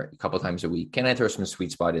there a couple times a week? Can I throw some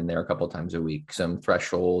sweet spot in there a couple times a week? Some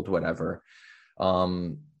threshold, whatever.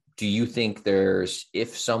 Do you think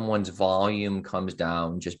if someone's volume comes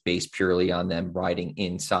down just based purely on them riding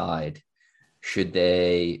inside,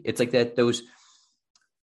 it's like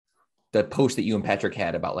the post that you and Patrick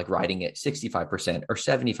had about like riding at 65% or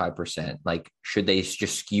 75%, like, should they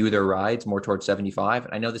just skew their rides more towards 75?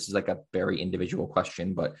 And I know this is like a very individual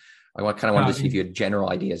question, but I kind of wanted to see if you had general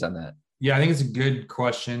ideas on that. Yeah, I think it's a good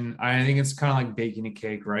question. I think it's kind of like baking a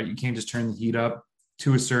cake, right? You can't just turn the heat up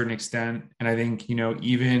to a certain extent. And I think,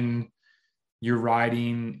 even you're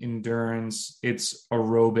riding endurance, it's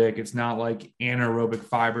aerobic. It's not like anaerobic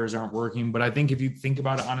fibers aren't working. But I think if you think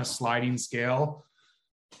about it on a sliding scale,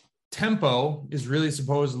 tempo is really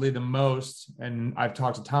supposedly the most, and I've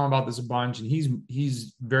talked to Tom about this a bunch, and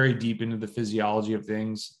he's very deep into the physiology of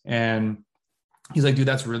things. And he's like, dude,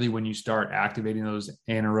 that's really when you start activating those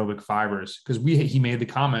anaerobic fibers. Because he made the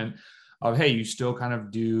comment of, hey, you still kind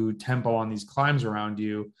of do tempo on these climbs around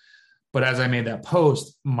you. But as I made that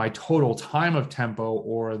post, my total time of tempo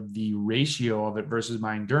or the ratio of it versus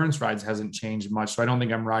my endurance rides hasn't changed much. So I don't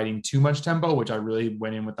think I'm riding too much tempo, which I really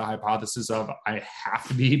went in with the hypothesis of I have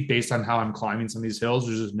to be based on how I'm climbing some of these hills.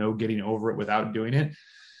 There's just no getting over it without doing it.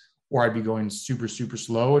 Or I'd be going super, super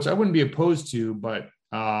slow, which I wouldn't be opposed to. But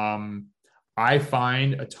I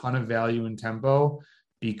find a ton of value in tempo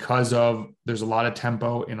because there's a lot of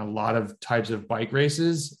tempo in a lot of types of bike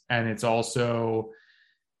races. And it's also,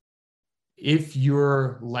 if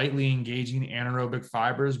you're lightly engaging anaerobic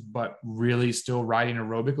fibers, but really still riding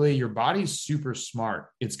aerobically, your body's super smart.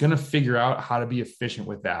 It's going to figure out how to be efficient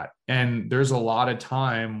with that. And there's a lot of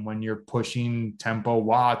time when you're pushing tempo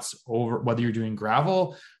watts over, whether you're doing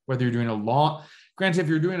gravel, whether you're doing granted, if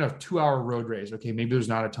you're doing a 2-hour road race, okay, maybe there's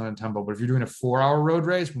not a ton of tempo, but if you're doing a 4-hour road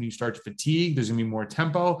race, when you start to fatigue, there's going to be more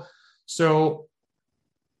tempo. So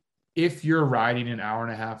if you're riding an hour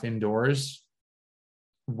and a half indoors,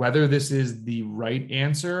 whether this is the right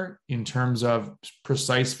answer in terms of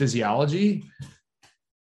precise physiology,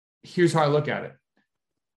 here's how I look at it.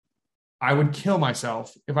 I would kill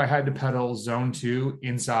myself if I had to pedal zone 2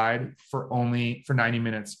 inside for 90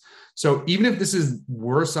 minutes. So even if this is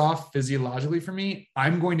worse off physiologically for me,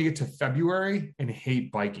 I'm going to get to February and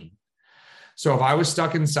hate biking. So if I was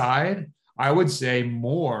stuck inside, I would say,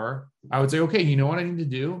 okay, you know what I need to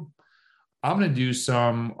do? I'm going to do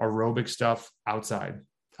some aerobic stuff outside.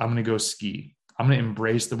 I'm going to go ski. I'm going to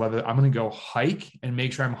embrace the weather. I'm going to go hike and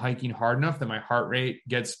make sure I'm hiking hard enough that my heart rate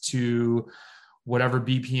gets to whatever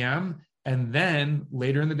BPM. And then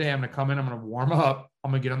later in the day, I'm going to come in, I'm going to warm up.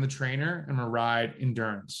 I'm going to get on the trainer and I'm going to ride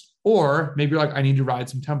endurance. Or maybe you're like, I need to ride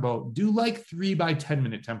some tempo. Do like 3 by 10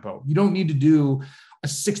 minute tempo. You don't need to do a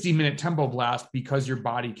 60-minute tempo blast because your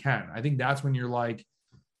body can. I think that's when you're like,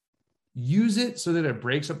 use it so that it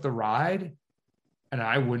breaks up the ride. And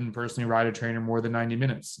I wouldn't personally ride a trainer more than 90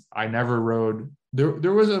 minutes. I never rode.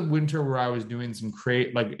 There was a winter where I was doing some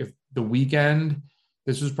like if the weekend,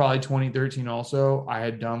 this was probably 2013 also, I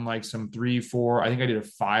had done like some 3-4, I think I did a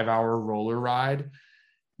 5-hour roller ride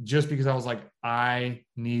just because I was like, I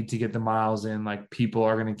need to get the miles in. Like, people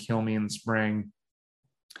are going to kill me in the spring.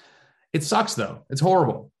 It sucks though. It's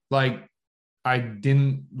horrible. Like, I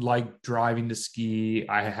didn't like driving to ski.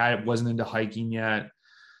 Wasn't into hiking yet.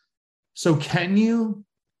 So can you?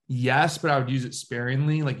 Yes, but I would use it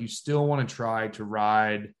sparingly. Like, you still want to try to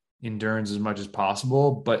ride endurance as much as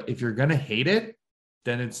possible. But if you're going to hate it,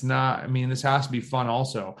 then it's not, this has to be fun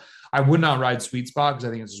also. I would not ride Sweet Spot because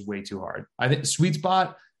I think it's just way too hard. I think Sweet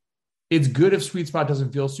Spot, it's good if Sweet Spot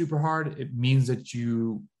doesn't feel super hard. It means that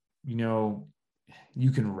you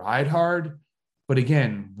can ride hard. But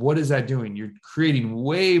again, what is that doing? You're creating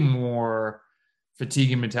way more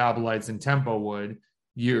fatigue and metabolites than tempo would.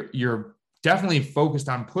 You're definitely focused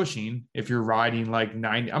on pushing if you're riding like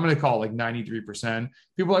 90, I'm going to call it like 93%.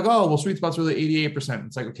 People are like, oh, well, Sweet Spot's really 88%.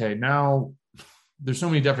 It's like, okay, now there's so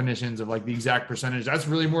many definitions of like the exact percentage. That's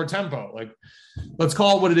really more tempo. Like, let's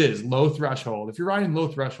call it what it is. Low threshold. If you're riding low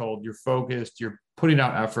threshold, you're focused, you're putting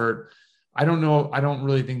out effort. I don't know. I don't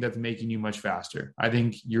really think that's making you much faster. I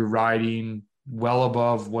think you're riding well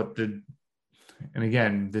above and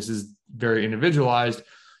again, this is very individualized.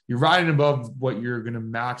 You're riding above what you're going to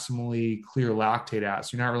maximally clear lactate at.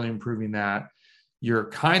 So you're not really improving that. You're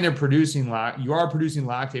kind of producing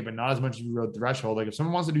lactate, but not as much as you rode threshold. Like, if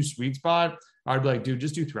someone wants to do Sweet Spot, I'd be like, dude,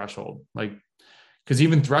 just do threshold. Like, because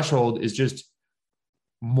even threshold is just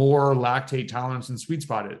more lactate tolerance than Sweet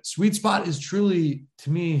Spot is. Sweet Spot is truly,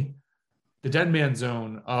 to me, the dead man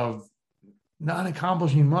zone of not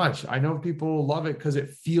accomplishing much. I know people love it because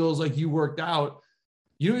it feels like you worked out.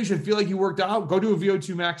 You know, you should feel like you worked out. Go do a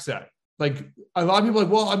VO2 max set. Like a lot of people are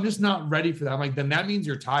like, well, I'm just not ready for that. I'm like, then that means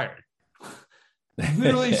you're tired.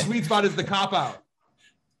 Literally, Sweet Spot is the cop out.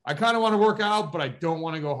 I kind of want to work out, but I don't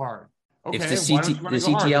want to go hard. Okay, it's the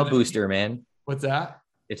CTL booster, man. What's that?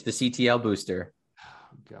 It's the CTL booster.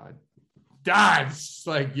 Oh, God. That's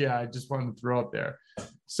like, yeah, I just wanted to throw up there.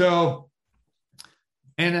 So,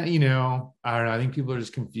 and you know, I don't know. I think people are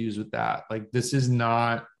just confused with that. Like, this is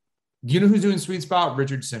not, you know who's doing Sweet Spot?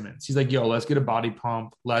 Richard Simmons. He's like, yo, let's get a body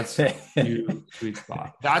pump. Let's do Sweet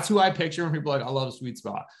Spot. That's who I picture when people are like, I love Sweet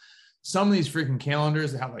Spot. Some of these freaking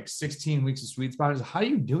calendars that have like 16 weeks of Sweet Spot is, how are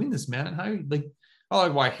you doing this, man? How are you like, oh,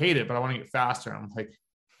 like, well, I hate it, but I want to get faster. I'm like,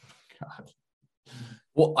 God.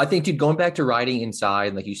 Well, I think, dude, going back to riding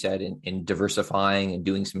inside, like you said, and diversifying and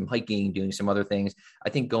doing some hiking, doing some other things, I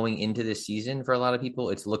think going into this season for a lot of people,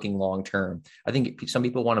 it's looking long term. I think some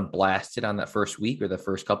people want to blast it on that first week or the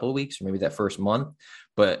first couple of weeks or maybe that first month,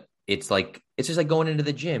 but it's just like going into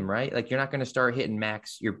the gym, right? Like you're not going to start hitting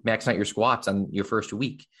max out your squats on your first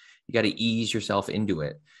week. You got to ease yourself into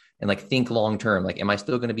it. And like think long term, like, am I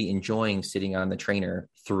still going to be enjoying sitting on the trainer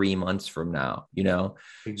 3 months from now? You know,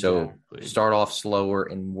 exactly. So start off slower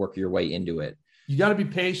and work your way into it. You got to be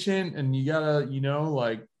patient, and you got to, you know,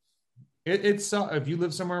 like it's if you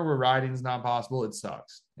live somewhere where riding is not possible, it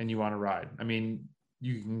sucks, and you want to ride. I mean,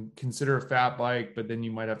 you can consider a fat bike, but then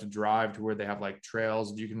you might have to drive to where they have like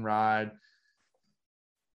trails that you can ride.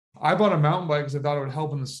 I bought a mountain bike because I thought it would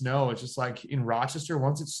help in the snow. It's just like in Rochester,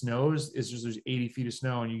 once it snows, it's just there's 80 feet of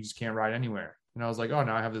snow and you just can't ride anywhere. And I was like, oh,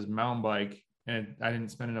 now I have this mountain bike, and I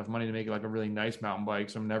didn't spend enough money to make it like a really nice mountain bike,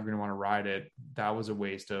 so I'm never going to want to ride it. That was a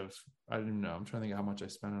waste of, I don't know. I'm trying to think of how much I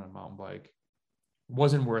spent on a mountain bike.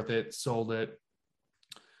 Wasn't worth it. Sold it.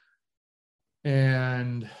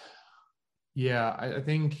 And yeah, I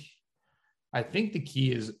think the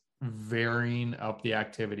key is varying up the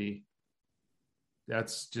activity.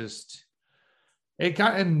 That's just it.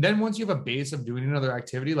 And then once you have a base of doing another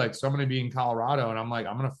activity, like, so I'm going to be in Colorado and I'm like,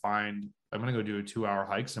 I'm going to go do a 2-hour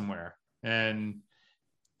hike somewhere. And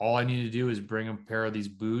all I need to do is bring a pair of these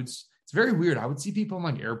boots. It's very weird. I would see people in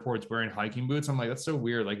like airports wearing hiking boots. I'm like, that's so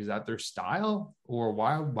weird. Like, is that their style, or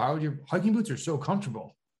why would your hiking boots are so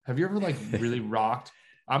comfortable? Have you ever like really rocked?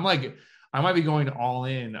 I'm like, I might be going all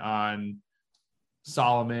in on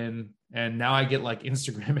Salomon. And now I get like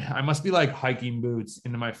Instagram. I must be like hiking boots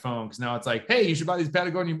into my phone, because now it's like, hey, you should buy these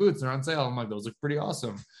Patagonian boots. They're on sale. I'm like, those look pretty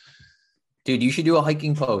awesome. Dude, you should do a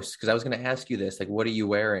hiking post, because I was going to ask you this. Like, what are you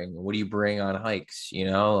wearing? What do you bring on hikes? You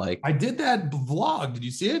know, like I did that vlog. Did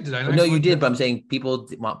you see it? Did I? No, you did. But I'm saying people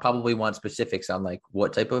probably want specifics on like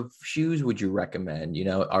what type of shoes would you recommend? You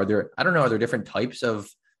know, are there different types of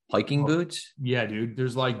hiking boots? Yeah, dude.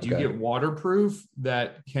 There's like, do you get waterproof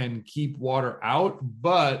that can keep water out,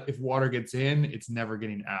 but if water gets in, it's never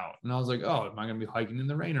getting out? And I was like, oh, am I going to be hiking in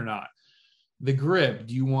the rain or not? The grip,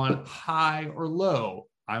 do you want high or low?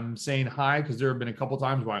 I'm saying high because there have been a couple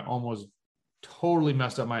times where I almost totally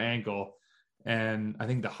messed up my ankle, and I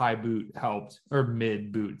think the high boot helped, or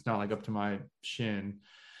mid boot. It's not like up to my shin.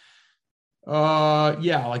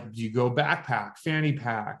 Yeah, like, do you go backpack, fanny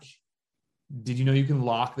pack? Did you know you can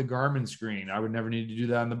lock the Garmin screen? I would never need to do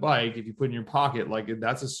that on the bike. If you put it in your pocket, like,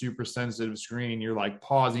 that's a super sensitive screen. You're like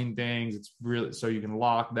pausing things. It's really, so you can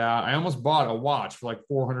lock that. I almost bought a watch for like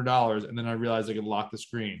 $400, and then I realized I could lock the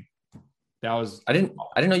screen. That was, I didn't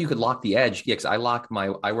know you could lock the edge. Yeah, because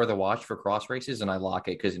I wear the watch for cross races, and I lock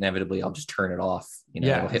it because inevitably I'll just turn it off. You know,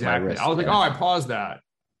 yeah, it'll hit exactly. my wrist. I was like, oh, I paused that.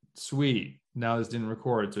 Sweet. Now this didn't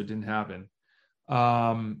record, so it didn't happen.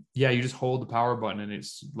 Yeah, you just hold the power button and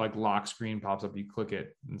it's like lock screen pops up. You click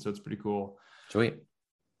it, and so it's pretty cool. Sweet.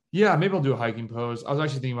 Yeah, maybe I'll do a hiking post. I was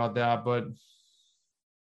actually thinking about that, but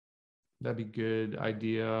that'd be a good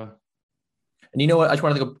idea. And you know what? I just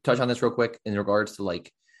wanted to go touch on this real quick in regards to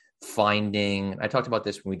like finding. I talked about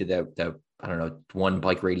this when we did that I don't know, one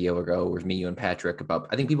bike radio ago, where it was me, you, and Patrick, about,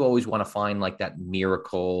 I think people always want to find like that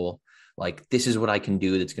miracle, like, this is what I can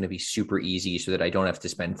do that's going to be super easy so that I don't have to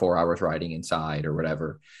spend 4 hours riding inside or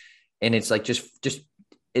whatever. And it's like, just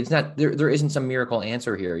it's not, there isn't some miracle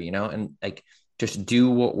answer here, you know? And like, just do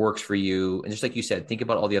what works for you. And just like you said, think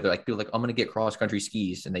about all the other, like, people like, I'm going to get cross country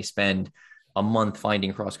skis, and they spend a month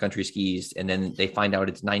finding cross country skis, and then they find out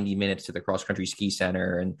it's 90 minutes to the cross country ski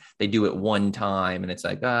center, and they do it one time. And it's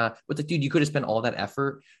like, but like, dude, you could have spent all that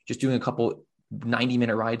effort just doing a couple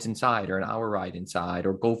 90-minute rides inside, or an hour ride inside,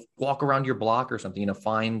 or go walk around your block or something, you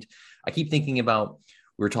know. I keep thinking about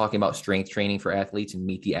we were talking about strength training for athletes and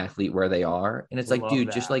meet the athlete where they are. And it's like, Love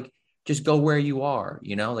dude, that. just go where you are,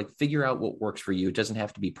 like figure out what works for you. It doesn't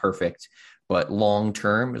have to be perfect, but long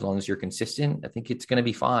term, as long as you're consistent, I think it's going to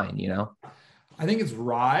be fine. I think it's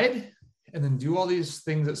ride and then do all these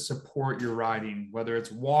things that support your riding, whether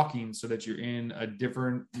it's walking so that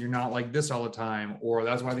you're not like this all the time, or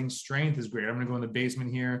that's why I think strength is great. I'm going to go in the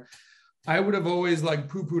basement here. I would have always like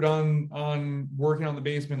poo-pooed on working on the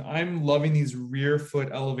basement. I'm loving these rear foot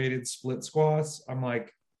elevated split squats. I'm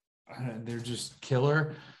like, they're just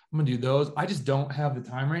killer. I'm going to do those. I just don't have the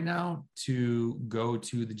time right now to go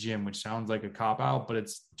to the gym, which sounds like a cop out, but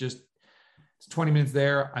it's 20 minutes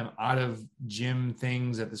there. I'm out of gym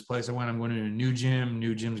things at this place I went. I'm going to a new gym.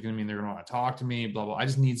 New gym's going to mean they're going to want to talk to me, blah, blah. I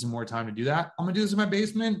just need some more time to do that. I'm going to do this in my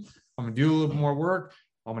basement. I'm going to do a little more work.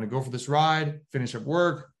 I'm going to go for this ride, finish up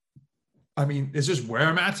work. I mean, it's just where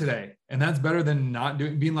I'm at today. And that's better than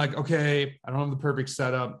being like, okay, I don't have the perfect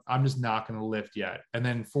setup. I'm just not going to lift yet. And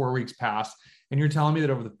then 4 weeks pass. And you're telling me that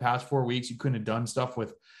over the past 4 weeks, you couldn't have done stuff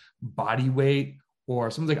with body weight, or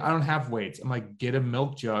someone's like, I don't have weights. I'm like, get a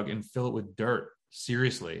milk jug and fill it with dirt.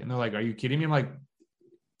 Seriously. And they're like, are you kidding me? I'm like,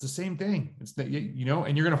 it's the same thing. It's that, and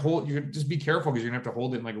you're going to just be careful because you're gonna have to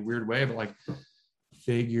hold it in like a weird way, but like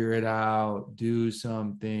figure it out, do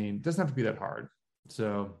something. It doesn't have to be that hard.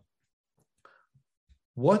 So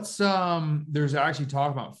there's actually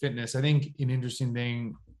talk about fitness. I think an interesting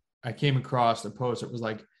thing, I came across a post that was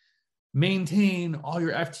like, maintain all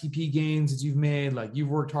your FTP gains that you've made. Like, you've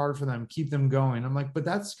worked hard for them, keep them going. I'm like, but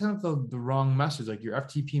that's kind of the wrong message. Like, your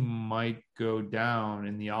FTP might go down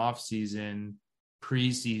in the off season,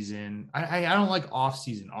 preseason. I don't like off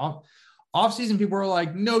season. Off season, people are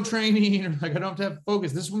like, no training, or like, I don't have to have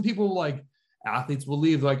focus. This is when people like athletes will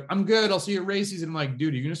leave. Like, I'm good, I'll see you at race season. I'm like,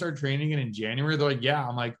 dude, you're gonna start training in January? They're like, yeah.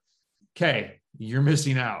 I'm like, okay, you're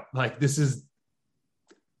missing out. Like,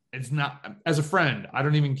 it's not, as a friend, I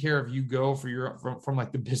don't even care if you go from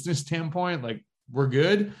like the business standpoint, like, we're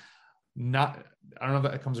good. I don't know if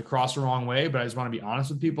that comes across the wrong way, but I just want to be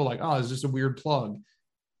honest with people. Like, oh, it's just a weird plug.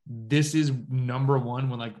 This is number one.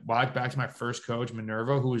 When like, back to my first coach,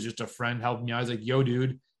 Minerva, who was just a friend helping me, I was like, yo,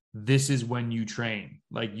 dude, this is when you train.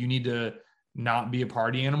 Like, you need to not be a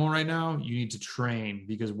party animal right now. You need to train,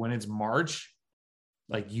 because when it's March,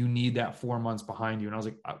 like, you need that 4 months behind you. And I was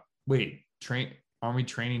like, wait, aren't we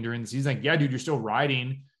training during the season? Like, yeah, dude, you're still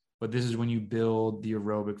riding, but this is when you build the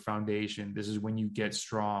aerobic foundation. This is when you get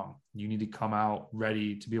strong. You need to come out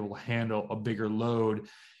ready to be able to handle a bigger load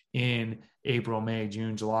in April, May,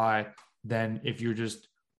 June, July, than if you're just,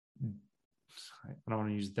 I don't want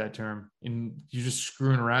to use that term, and you're just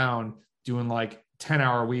screwing around doing like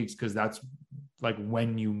 10-hour weeks, because that's like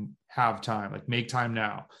when you have time. Like, make time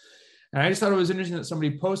now. And I just thought it was interesting that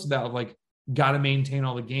somebody posted that of like, got to maintain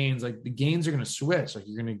all the gains. Like, the gains are going to switch. Like,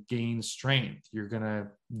 you're going to gain strength. You're going to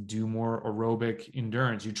do more aerobic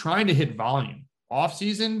endurance. You're trying to hit volume. Off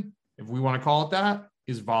season, if we want to call it that,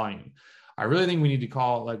 is volume. I really think we need to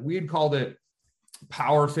call it, like, we had called it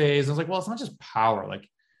power phase. I was like, well, it's not just power, like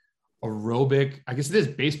aerobic. I guess it is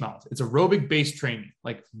base mount. It's aerobic based training,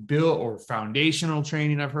 like build or foundational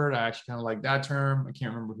training. I've heard. I actually kind of like that term. I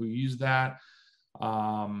can't remember who used that.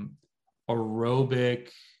 Aerobic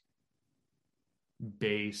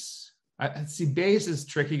base. I see, base is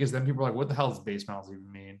tricky because then people are like, what the hell does base mounts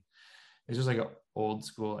even mean? It's just like an old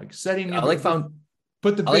school, like setting. I like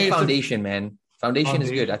foundation, man. Foundation is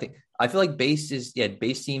good. I feel like base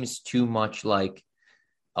seems too much like,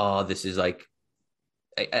 this is like,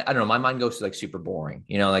 I don't know. My mind goes to like super boring,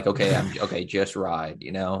 like, okay, just ride,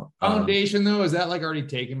 Foundation though, is that like already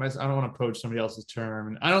taken? I don't want to poach somebody else's term.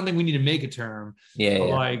 And I don't think we need to make a term. Yeah.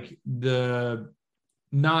 Like the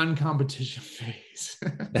non-competition phase.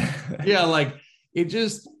 Yeah. Like, it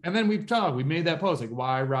just, and then we made that post, like,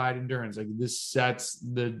 why ride endurance? Like, this sets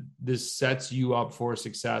you up for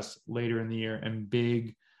success later in the year. And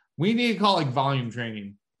we need to call it like volume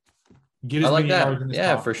training. Get as many hours in this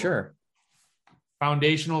possible. For sure.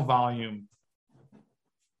 Foundational volume.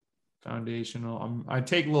 Foundational. I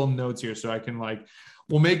take little notes here so I can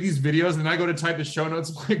we'll make these videos and then I go to type the show notes.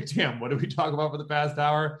 I'm like, damn, what did we talk about for the past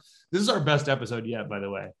hour? This is our best episode yet, by the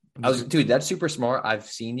way. Dude, that's super smart. I've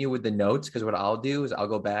seen you with the notes, because what I'll do is I'll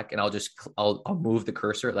go back and I'll move the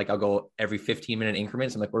cursor. Like, I'll go every 15-minute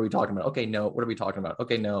increments. I'm like, what are we talking about? Okay, no. What are we talking about?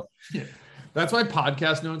 Okay, no. Yeah. That's why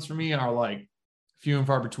podcast notes for me are like few and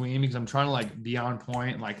far between, because I'm trying to like be on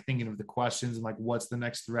point and like thinking of the questions and like what's the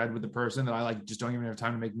next thread with the person that I like just don't even have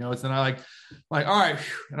time to make notes. And I like, all right.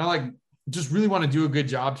 And I like just really want to do a good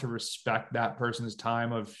job to respect that person's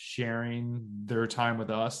time of sharing their time with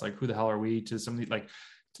us. Like, who the hell are we to somebody, like,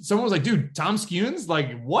 someone was like, dude, Tom Skewins,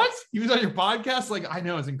 like what? He was on your podcast? Like, I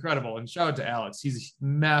know, it's incredible. And shout out to Alex. He's a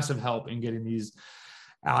massive help in getting these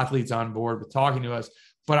athletes on board with talking to us.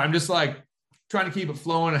 But I'm just like trying to keep it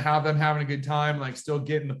flowing and have them having a good time, like still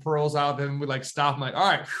getting the pearls out. Then we like stop. I'm like, all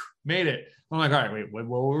right, made it. I'm like, all right, wait,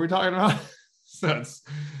 what were we talking about? So that's,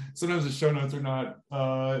 sometimes the show notes are not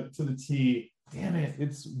to the T. Damn it,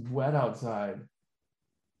 it's wet outside.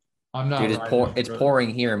 I'm not. Dude, it's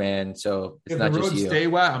pouring here, man. So it's if not the just roads you. stay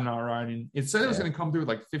wet, I'm not riding. It said it was going to come through with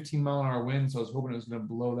like 15-mile-an-hour wind, so I was hoping it was going to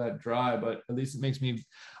blow that dry. But at least it makes me.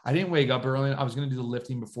 I didn't wake up early. I was going to do the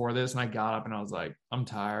lifting before this, and I got up and I was like, I'm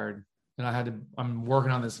tired, and I'm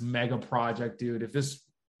working on this mega project, dude. If this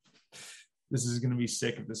is going to be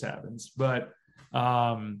sick if this happens. But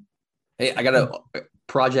hey, I got a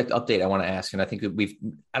project update I want to ask, and I think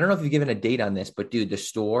I don't know if you've given a date on this, but dude, the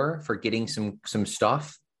store for getting some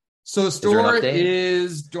stuff. So the store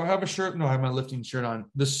is, do I have a shirt? No, I have my lifting shirt on.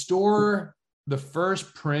 The store, the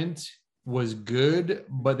first print was good,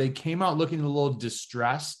 but they came out looking a little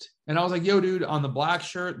distressed. And I was like, yo, dude, on the black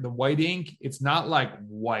shirt, the white ink, it's not like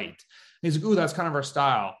white. And he's like, ooh, that's kind of our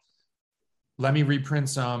style. Let me reprint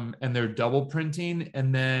some. And they're double printing.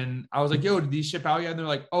 And then I was like, yo, did these ship out yet? And they're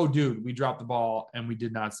like, oh, dude, we dropped the ball and we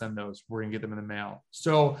did not send those. We're going to get them in the mail.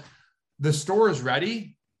 So the store is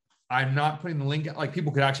ready. I'm not putting the link, like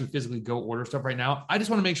people could actually physically go order stuff right now. I just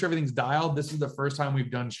want to make sure everything's dialed. This is the first time we've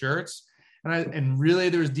done shirts. And really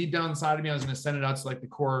there was deep down inside of me, I was going to send it out to like the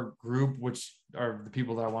core group, which are the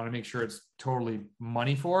people that I want to make sure it's totally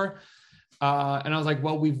money for. And I was like,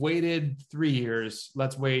 well, we've waited 3 years.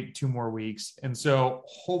 Let's wait 2 more weeks. And so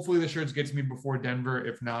hopefully the shirts get to me before Denver.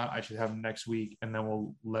 If not, I should have them next week and then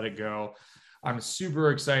we'll let it go. I'm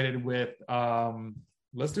super excited with,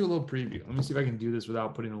 let's do a little preview. Let me see if I can do this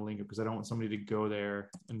without putting a link up because I don't want somebody to go there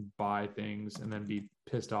and buy things and then be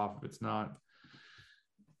pissed off if it's not.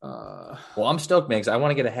 Well, I'm stoked, man, because I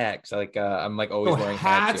want to get a hat. Because I'm like always wearing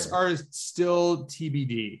hats. Hats are still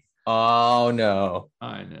TBD. Oh no,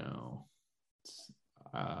 I know.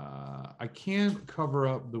 I can't cover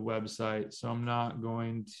up the website, so I'm not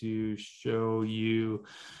going to show you.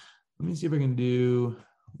 Let me see if I can do.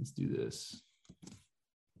 Let's do this.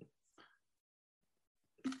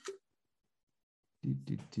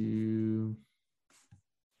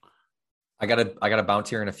 I gotta bounce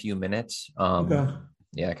here in a few minutes. Okay.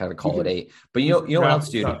 Yeah, I kind of call it 8. But you know what else,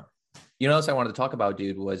 dude? You know what else I wanted to talk about,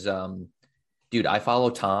 dude, was dude, I follow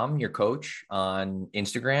Tom, your coach, on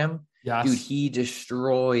Instagram. Yes. Dude, he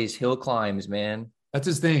destroys hill climbs, man. That's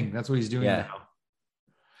his thing. That's what he's doing now.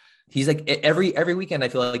 He's like every weekend, I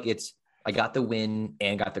feel like I got the win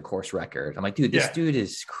and got the course record. I'm like, dude, this dude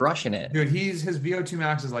is crushing it. Dude, his VO2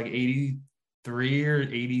 max is like 83 or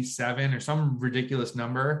 87 or some ridiculous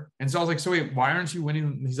number. And so I was like, so wait, why aren't you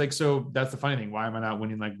winning? He's like, so that's the funny thing. Why am I not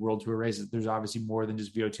winning like world tour races? There's obviously more than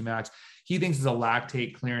just VO2 max. He thinks it's a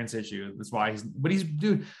lactate clearance issue. That's why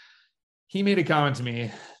dude, he made a comment to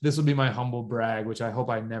me. This will be my humble brag, which I hope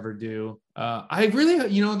I never do. I really,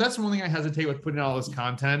 that's one thing I hesitate with putting out all this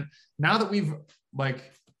content. Now that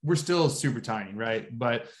we're still super tiny, right?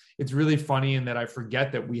 But it's really funny in that I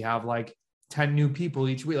forget that we have like 10 new people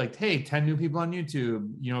each week. Like, hey, 10 new people on YouTube,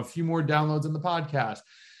 a few more downloads on the podcast.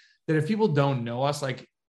 That if people don't know us, like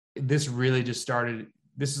this really just started.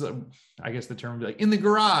 This is, I guess the term would be like in the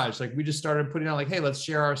garage. Like we just started putting out like, hey, let's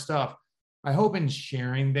share our stuff. I hope in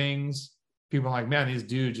sharing things, people are like, man, this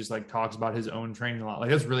dude just like talks about his own training a lot. Like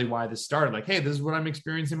that's really why this started. Like, hey, this is what I'm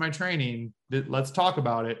experiencing in my training. Let's talk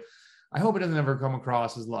about it. I hope it doesn't ever come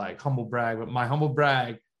across as like humble brag, but my humble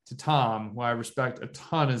brag to Tom, who I respect a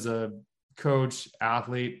ton as a coach,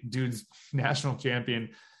 athlete, dude's national champion.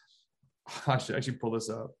 I should actually pull this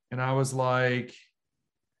up. And I was like,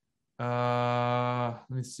 let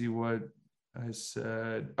me see what I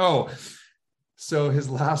said. Oh, so his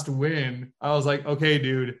last win, I was like, okay,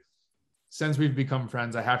 dude, since we've become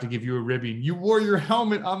friends, I have to give you a ribbing. You wore your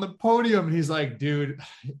helmet on the podium. And he's like, dude,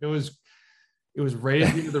 it was right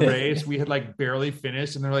at the end of the race. We had like barely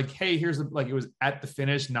finished. And they're like, hey, here's it was at the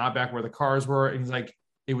finish, not back where the cars were. And he's like,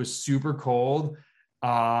 it was super cold.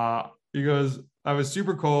 He goes, I was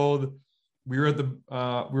super cold. We were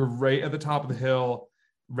right at the top of the hill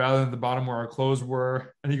rather than the bottom where our clothes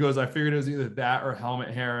were. And he goes, I figured it was either that or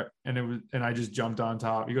helmet hair. And I just jumped on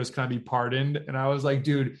top. He goes, can I be pardoned? And I was like,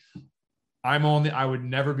 dude, I would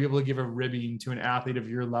never be able to give a ribbing to an athlete of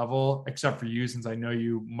your level, except for you, since I know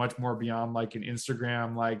you much more beyond like an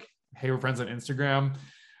Instagram, like, hey, we're friends on Instagram.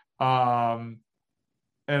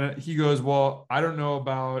 And he goes, well, I don't know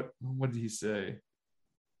about, what did he say?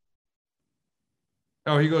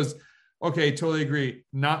 Oh, he goes, Okay, totally agree.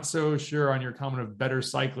 Not so sure on your comment of better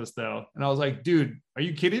cyclist though. And I was like, dude, are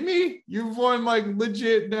you kidding me? You've won like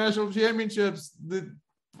legit national championships.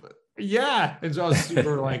 Yeah. And so I was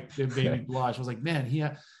super like, it made me blush. I was like, man,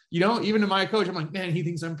 even to my coach, I'm like, man, he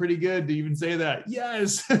thinks I'm pretty good to even say that.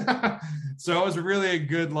 Yes. So it was really a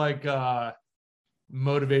good like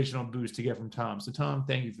motivational boost to get from Tom. So Tom,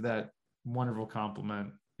 thank you for that wonderful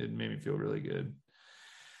compliment. It made me feel really good.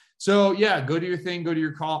 So yeah, go do your thing, go to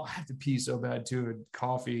your call. I have to pee so bad too,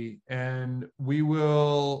 coffee. And we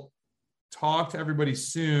will talk to everybody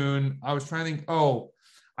soon. I was trying to think,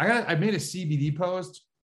 I made a CBD post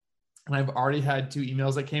and I've already had 2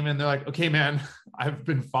 emails that came in. They're like, okay, man, I've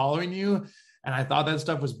been following you and I thought that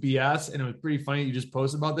stuff was BS. And it was pretty funny you just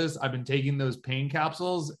posted about this. I've been taking those pain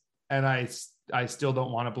capsules and I still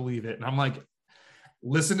don't want to believe it. And I'm like,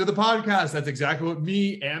 listen to the podcast. That's exactly what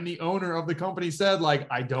me and the owner of the company said. Like,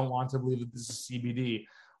 I don't want to believe that this is CBD.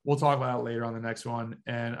 We'll talk about that later on the next one.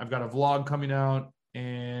 And I've got a vlog coming out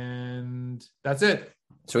and that's it.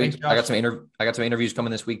 Sweet. Thanks, I got some interviews coming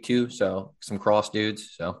this week too. So some cross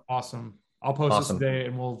dudes. So awesome. I'll post this today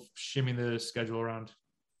and we'll shimmy the schedule around.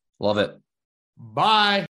 Love it. Bye.